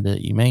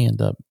candidate, you may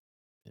end up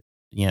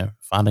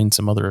finding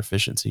some other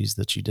efficiencies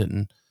that you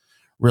didn't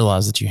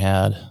realize that you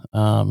had.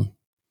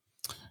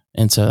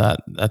 And so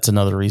that's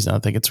another reason I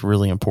think it's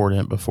really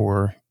important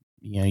before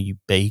you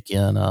bake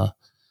in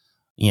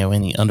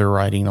any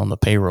underwriting on the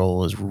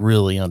payroll is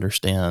really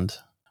understand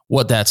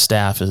what that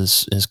staff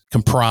is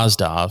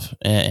comprised of,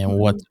 and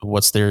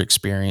what's their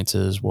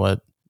experiences,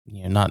 what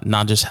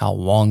not just how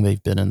long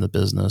they've been in the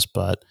business,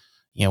 but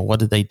what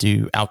did they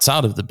do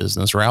outside of the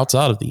business or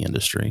outside of the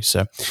industry.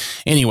 So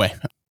anyway,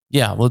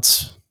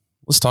 let's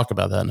talk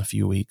about that in a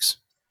few weeks.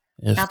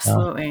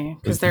 Absolutely.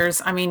 Because there's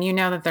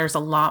a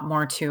lot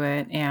more to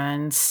it,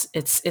 and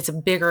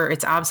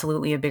it's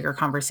absolutely a bigger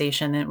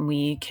conversation than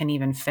we can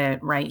even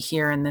fit right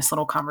here in this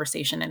little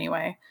conversation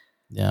anyway.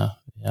 Yeah.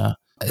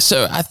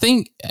 So I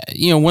think,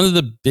 one of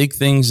the big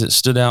things that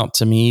stood out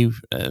to me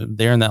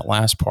there in that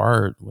last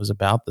part was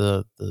about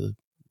the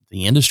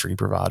industry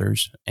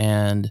providers.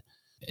 And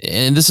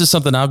this is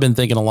something I've been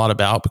thinking a lot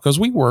about, because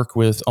we work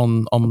with,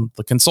 on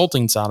the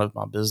consulting side of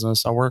my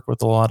business, I work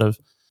with a lot of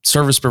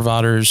service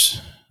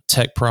providers,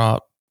 tech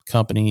prop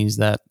companies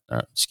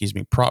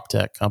prop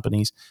tech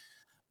companies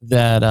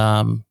that,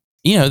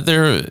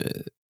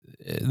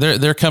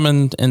 they're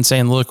coming and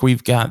saying, look,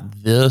 we've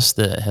got this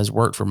that has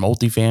worked for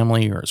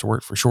multifamily, or it's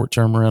worked for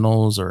short-term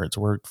rentals, or it's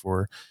worked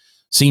for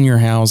senior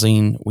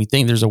housing. We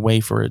think there's a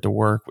way for it to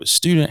work with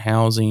student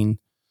housing.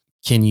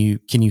 Can you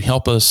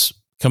help us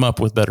come up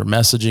with better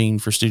messaging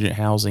for student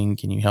housing?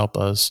 Can you help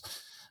us,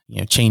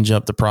 change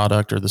up the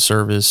product or the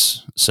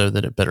service so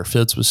that it better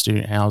fits with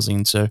student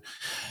housing? So,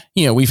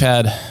 we've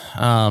had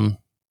a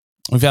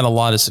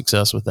lot of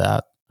success with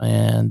that,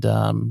 and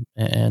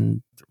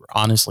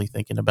honestly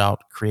thinking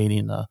about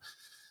creating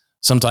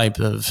some type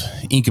of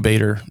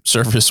incubator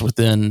service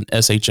within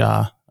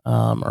SHI,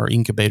 or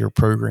incubator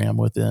program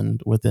within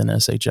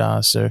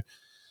SHI. So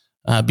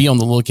be on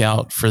the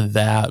lookout for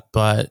that.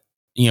 But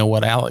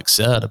what Alex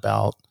said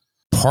about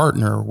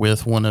partner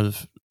with one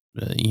of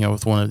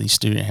these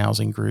student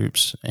housing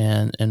groups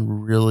and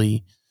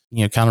really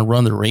kind of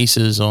run the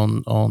races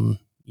on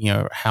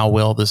how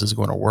well this is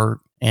going to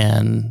work,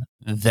 and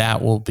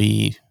that will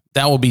be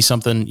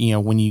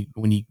something when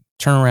you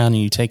turn around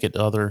and you take it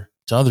to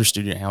other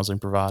student housing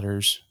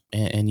providers,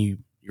 and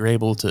you're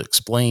able to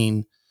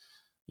explain,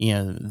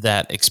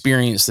 that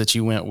experience that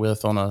you went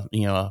with on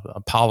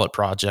a pilot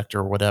project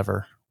or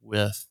whatever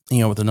with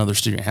another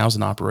student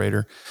housing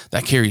operator,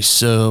 that carries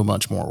so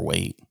much more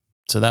weight.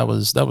 So that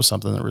was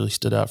something that really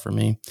stood out for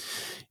me.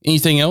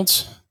 Anything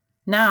else?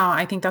 No,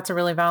 I think that's a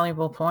really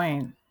valuable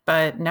point,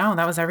 but no,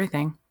 that was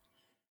everything.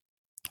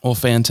 Well,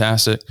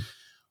 fantastic.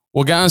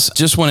 Well, guys,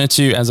 just wanted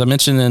to, as I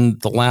mentioned in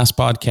the last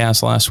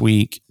podcast last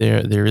week,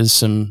 there is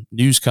some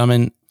news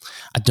coming.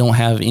 I don't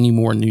have any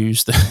more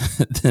news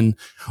than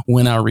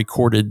when I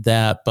recorded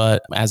that,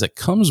 but as it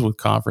comes with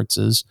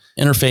conferences,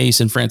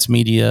 Interface and France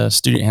Media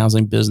Student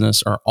Housing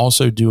Business are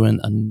also doing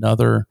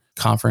another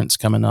conference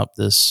coming up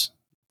this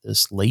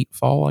late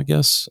fall, I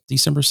guess.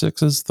 December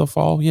 6th is the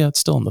fall. Yeah, it's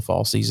still in the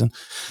fall season.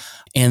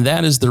 And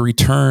that is the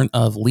return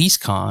of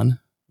LeaseCon.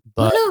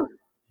 But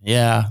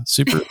yeah,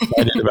 super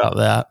excited about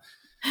that.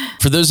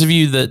 For those of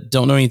you that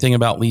don't know anything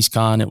about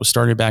LeaseCon, it was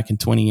started back in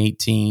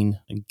 2018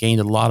 and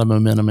gained a lot of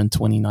momentum in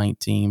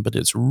 2019, but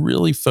it's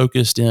really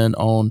focused in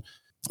on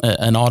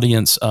an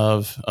audience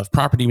of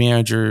property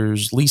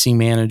managers, leasing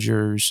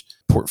managers,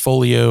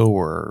 portfolio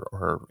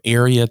or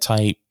area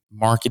type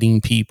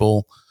marketing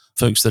people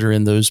folks that are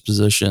in those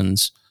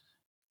positions.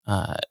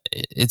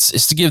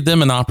 It's to give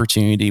them an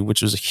opportunity,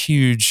 which was a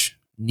huge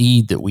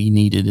need that we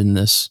needed in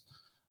this,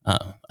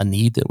 a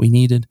need that we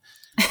needed.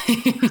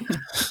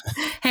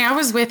 Hey, I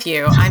was with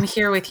you. I'm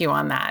here with you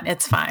on that.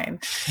 It's fine.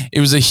 It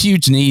was a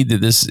huge need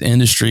that this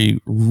industry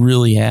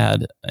really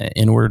had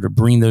in order to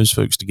bring those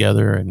folks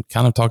together and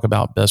kind of talk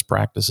about best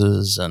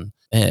practices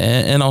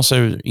and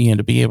also,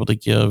 to be able to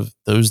give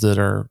those that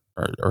are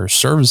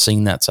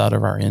servicing that side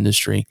of our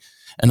industry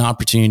an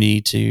opportunity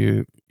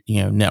to,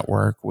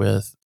 network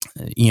with,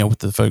 with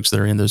the folks that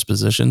are in those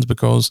positions,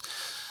 because,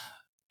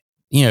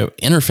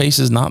 Interface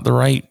is not the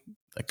right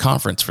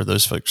conference for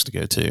those folks to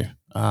go to.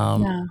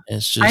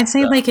 It's just, I'd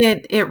say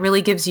it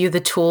really gives you the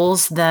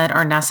tools that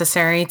are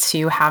necessary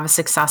to have a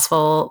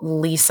successful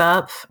lease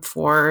up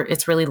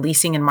it's really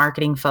leasing and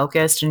marketing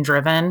focused and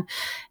driven.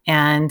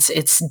 And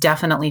it's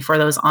definitely for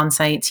those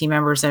on-site team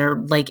members that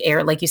are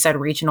like you said,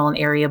 regional and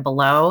area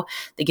below,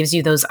 that gives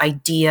you those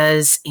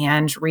ideas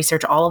and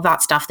research, all of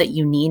that stuff that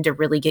you need to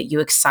really get you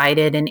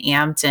excited and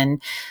amped,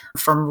 and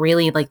from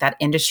really like that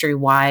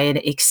industry-wide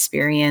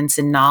experience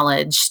and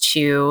knowledge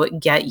to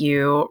get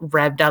you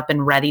revved up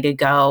and ready to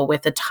go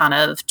with a ton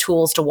of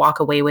tools to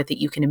walk away with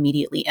that you can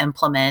immediately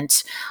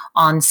implement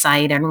on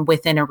site and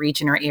within a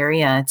region or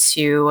area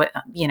to,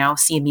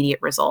 see immediate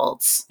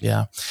results.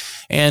 Yeah.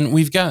 And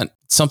we've got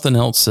something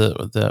else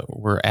that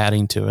we're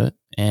adding to it.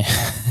 And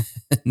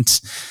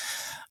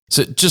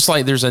so just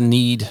like there's a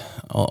need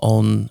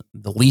on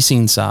the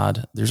leasing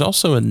side, there's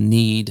also a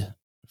need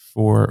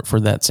for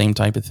that same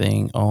type of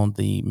thing on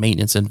the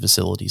maintenance and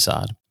facility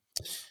side.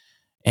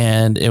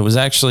 And it was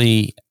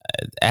actually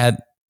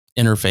at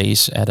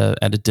Interface at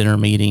a dinner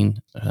meeting.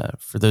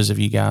 For those of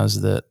you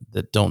guys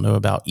that don't know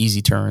about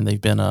Easy Turn, they've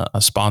been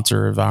a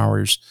sponsor of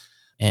ours,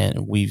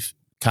 and we've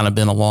kind of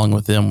been along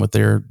with them with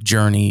their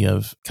journey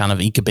of kind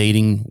of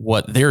incubating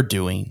what they're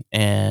doing.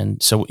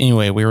 And so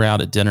anyway, we were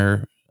out at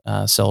dinner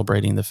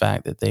celebrating the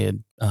fact that they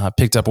had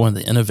picked up one of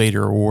the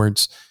Innovator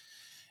Awards.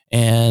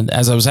 And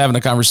as I was having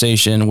a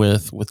conversation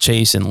with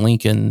Chase and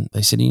Lincoln,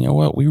 they said, you know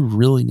what, we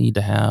really need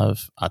to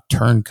have a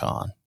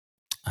TurnCon.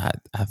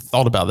 I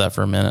thought about that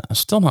for a minute. I'm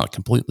still not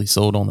completely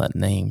sold on that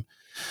name,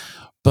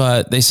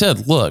 but they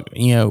said, look,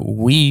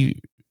 we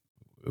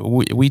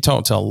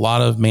talked to a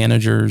lot of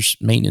managers,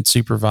 maintenance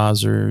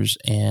supervisors,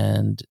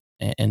 and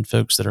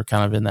folks that are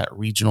kind of in that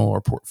regional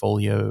or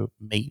portfolio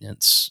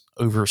maintenance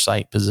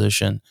oversight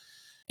position.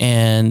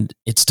 And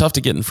it's tough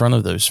to get in front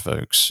of those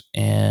folks.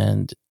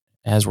 And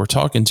as we're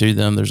talking to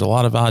them, there's a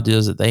lot of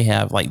ideas that they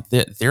have, like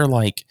they're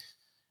like,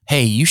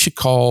 hey, you should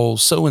call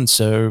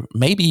so-and-so,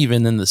 maybe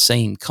even in the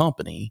same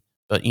company.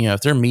 But,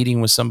 if they're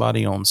meeting with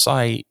somebody on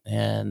site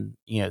and,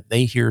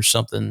 they hear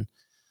something,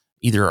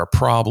 either a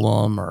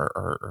problem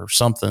or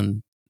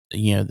something,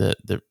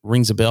 that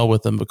rings a bell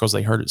with them because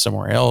they heard it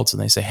somewhere else,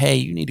 and they say, hey,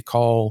 you need to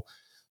call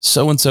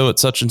so-and-so at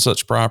such and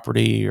such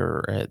property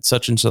or at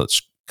such and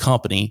such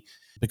company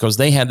because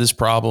they had this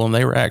problem.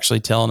 They were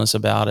actually telling us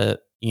about it,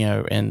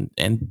 and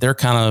they're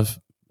kind of,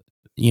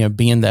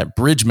 being that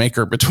bridge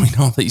maker between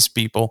all these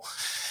people.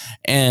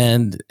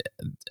 And,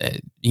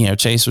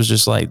 Chase was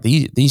just like,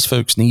 these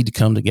folks need to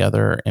come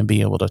together and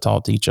be able to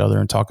talk to each other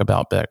and talk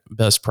about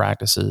best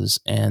practices.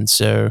 And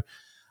so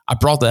I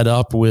brought that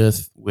up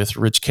with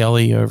Rich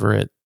Kelly over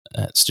at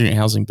Student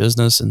Housing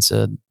Business and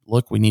said,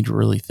 look, we need to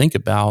really think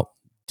about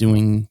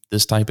doing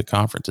this type of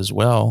conference as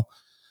well.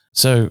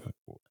 So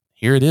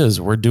here it is.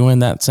 We're doing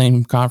that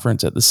same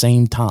conference at the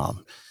same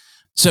time.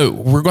 So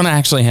we're going to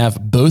actually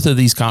have both of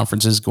these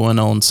conferences going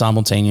on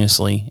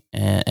simultaneously,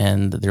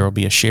 and there will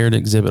be a shared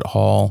exhibit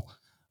hall.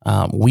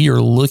 We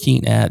are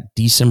looking at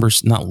it's going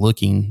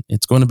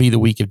to be the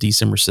week of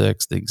December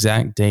 6th, the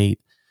exact date.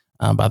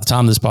 By the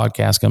time this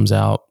podcast comes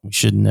out, we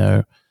should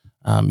know.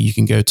 You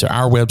can go to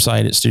our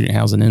website at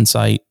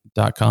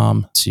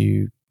studenthousinginsight.com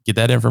to get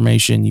that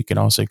information. You can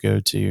also go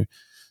to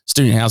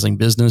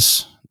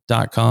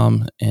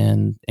studenthousingbbusiness.com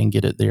and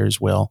get it there as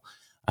well.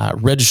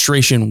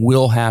 Registration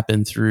will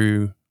happen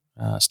through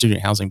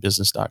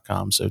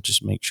studenthousingbusiness.com. So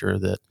just make sure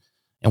that,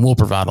 and we'll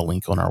provide a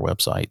link on our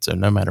website. So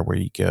no matter where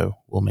you go,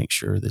 we'll make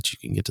sure that you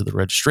can get to the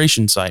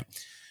registration site.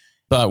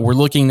 But we're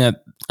looking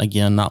at,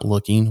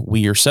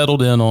 we are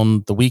settled in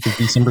on the week of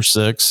December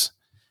 6th.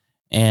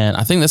 And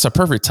I think that's a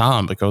perfect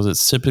time because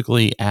it's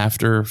typically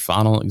after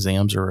final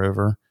exams are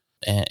over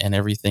and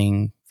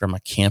everything from a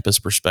campus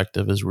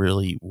perspective is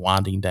really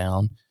winding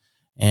down.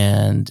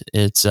 And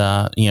it's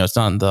it's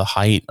not in the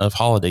height of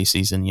holiday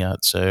season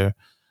yet, so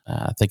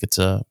I think it's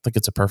a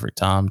perfect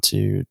time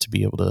to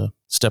be able to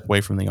step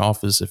away from the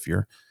office if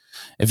you're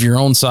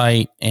on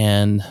site,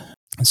 and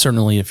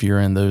certainly if you're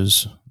in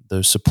those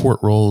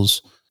support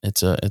roles,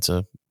 it's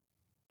a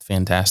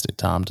fantastic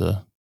time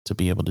to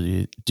be able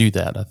to do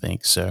that. I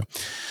think so.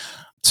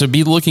 So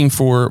be looking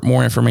for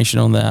more information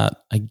on that.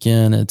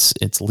 Again, it's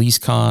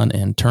LeaseCon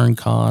and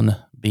TurnCon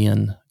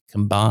being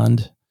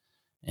combined.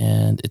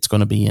 And it's going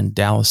to be in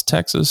Dallas,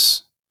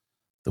 Texas,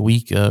 the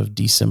week of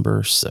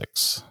December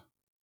 6th.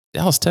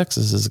 Dallas,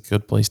 Texas is a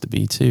good place to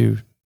be too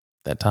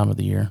that time of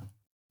the year.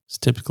 It's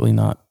typically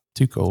not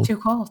Too cold. Too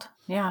cold.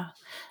 Yeah.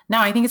 No,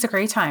 I think it's a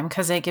great time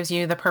because it gives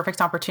you the perfect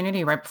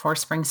opportunity right before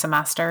spring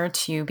semester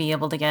to be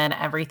able to get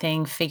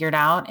everything figured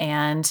out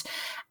and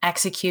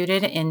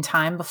executed in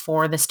time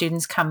before the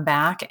students come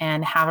back,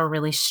 and have a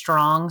really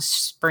strong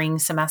spring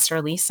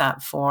semester lease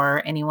up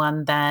for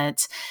anyone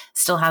that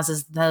still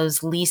has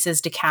those leases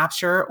to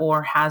capture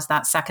or has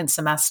that second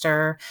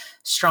semester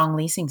strong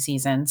leasing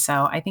season.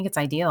 So I think it's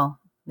ideal.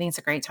 I think it's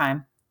a great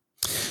time.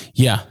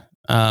 Yeah.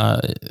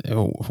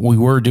 We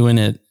were doing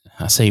it.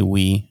 I say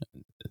we.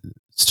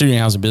 Student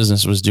Housing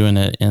Business was doing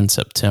it in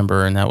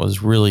September, and that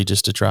was really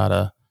just to try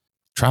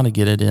to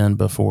get it in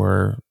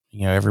before,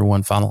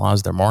 everyone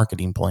finalized their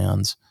marketing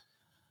plans.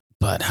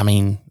 But I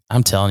mean,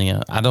 I'm telling you,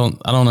 I don't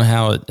know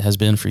how it has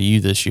been for you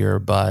this year,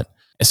 but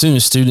as soon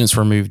as students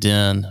were moved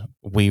in,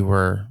 we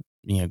were,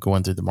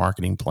 going through the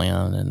marketing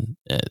plan, and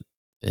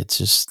it's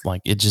just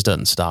like, it just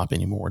doesn't stop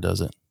anymore, does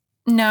it?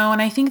 No,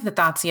 and I think that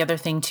that's the other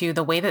thing too,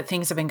 the way that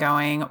things have been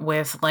going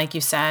with, like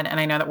you said, and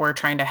I know that we're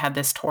trying to head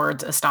this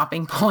towards a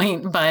stopping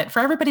point, but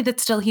for everybody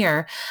that's still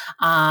here,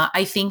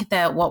 I think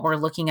that what we're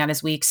looking at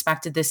is we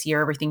expected this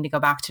year everything to go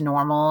back to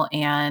normal,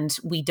 and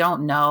we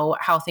don't know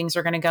how things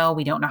are going to go.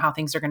 We don't know how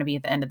things are going to be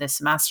at the end of this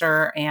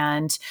semester.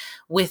 And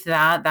with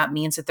that, that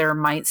means that there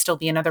might still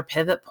be another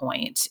pivot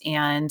point.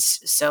 And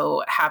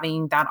so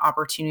having that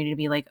opportunity to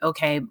be like,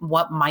 okay,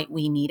 what might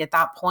we need at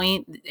that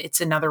point?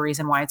 It's another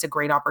reason why it's a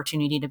great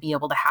opportunity to be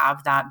able to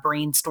have that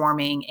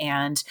brainstorming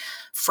and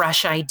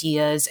fresh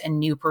ideas and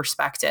new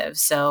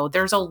perspectives. So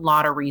there's a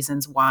lot of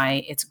reasons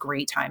why it's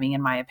great timing,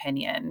 in my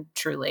opinion,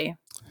 truly.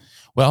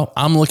 Well,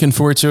 I'm looking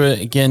forward to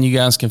it. Again, you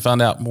guys can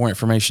find out more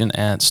information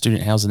at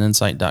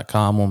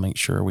studenthousinginsight.com. We'll make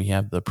sure we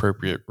have the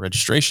appropriate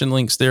registration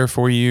links there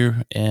for you,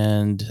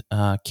 and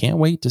can't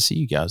wait to see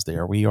you guys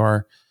there. We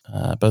are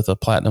both a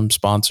platinum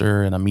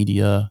sponsor and a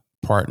media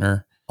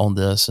partner on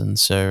this, and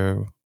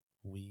so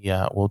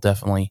we'll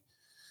definitely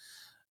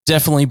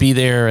be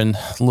there, and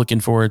looking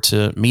forward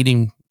to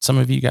meeting some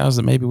of you guys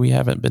that maybe we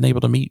haven't been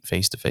able to meet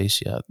face to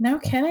face yet. No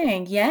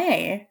kidding.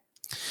 Yay.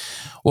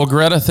 Well,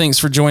 Greta, thanks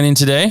for joining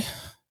today.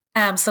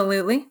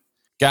 Absolutely.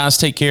 Guys,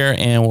 take care,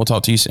 and we'll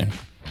talk to you soon.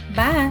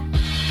 Bye.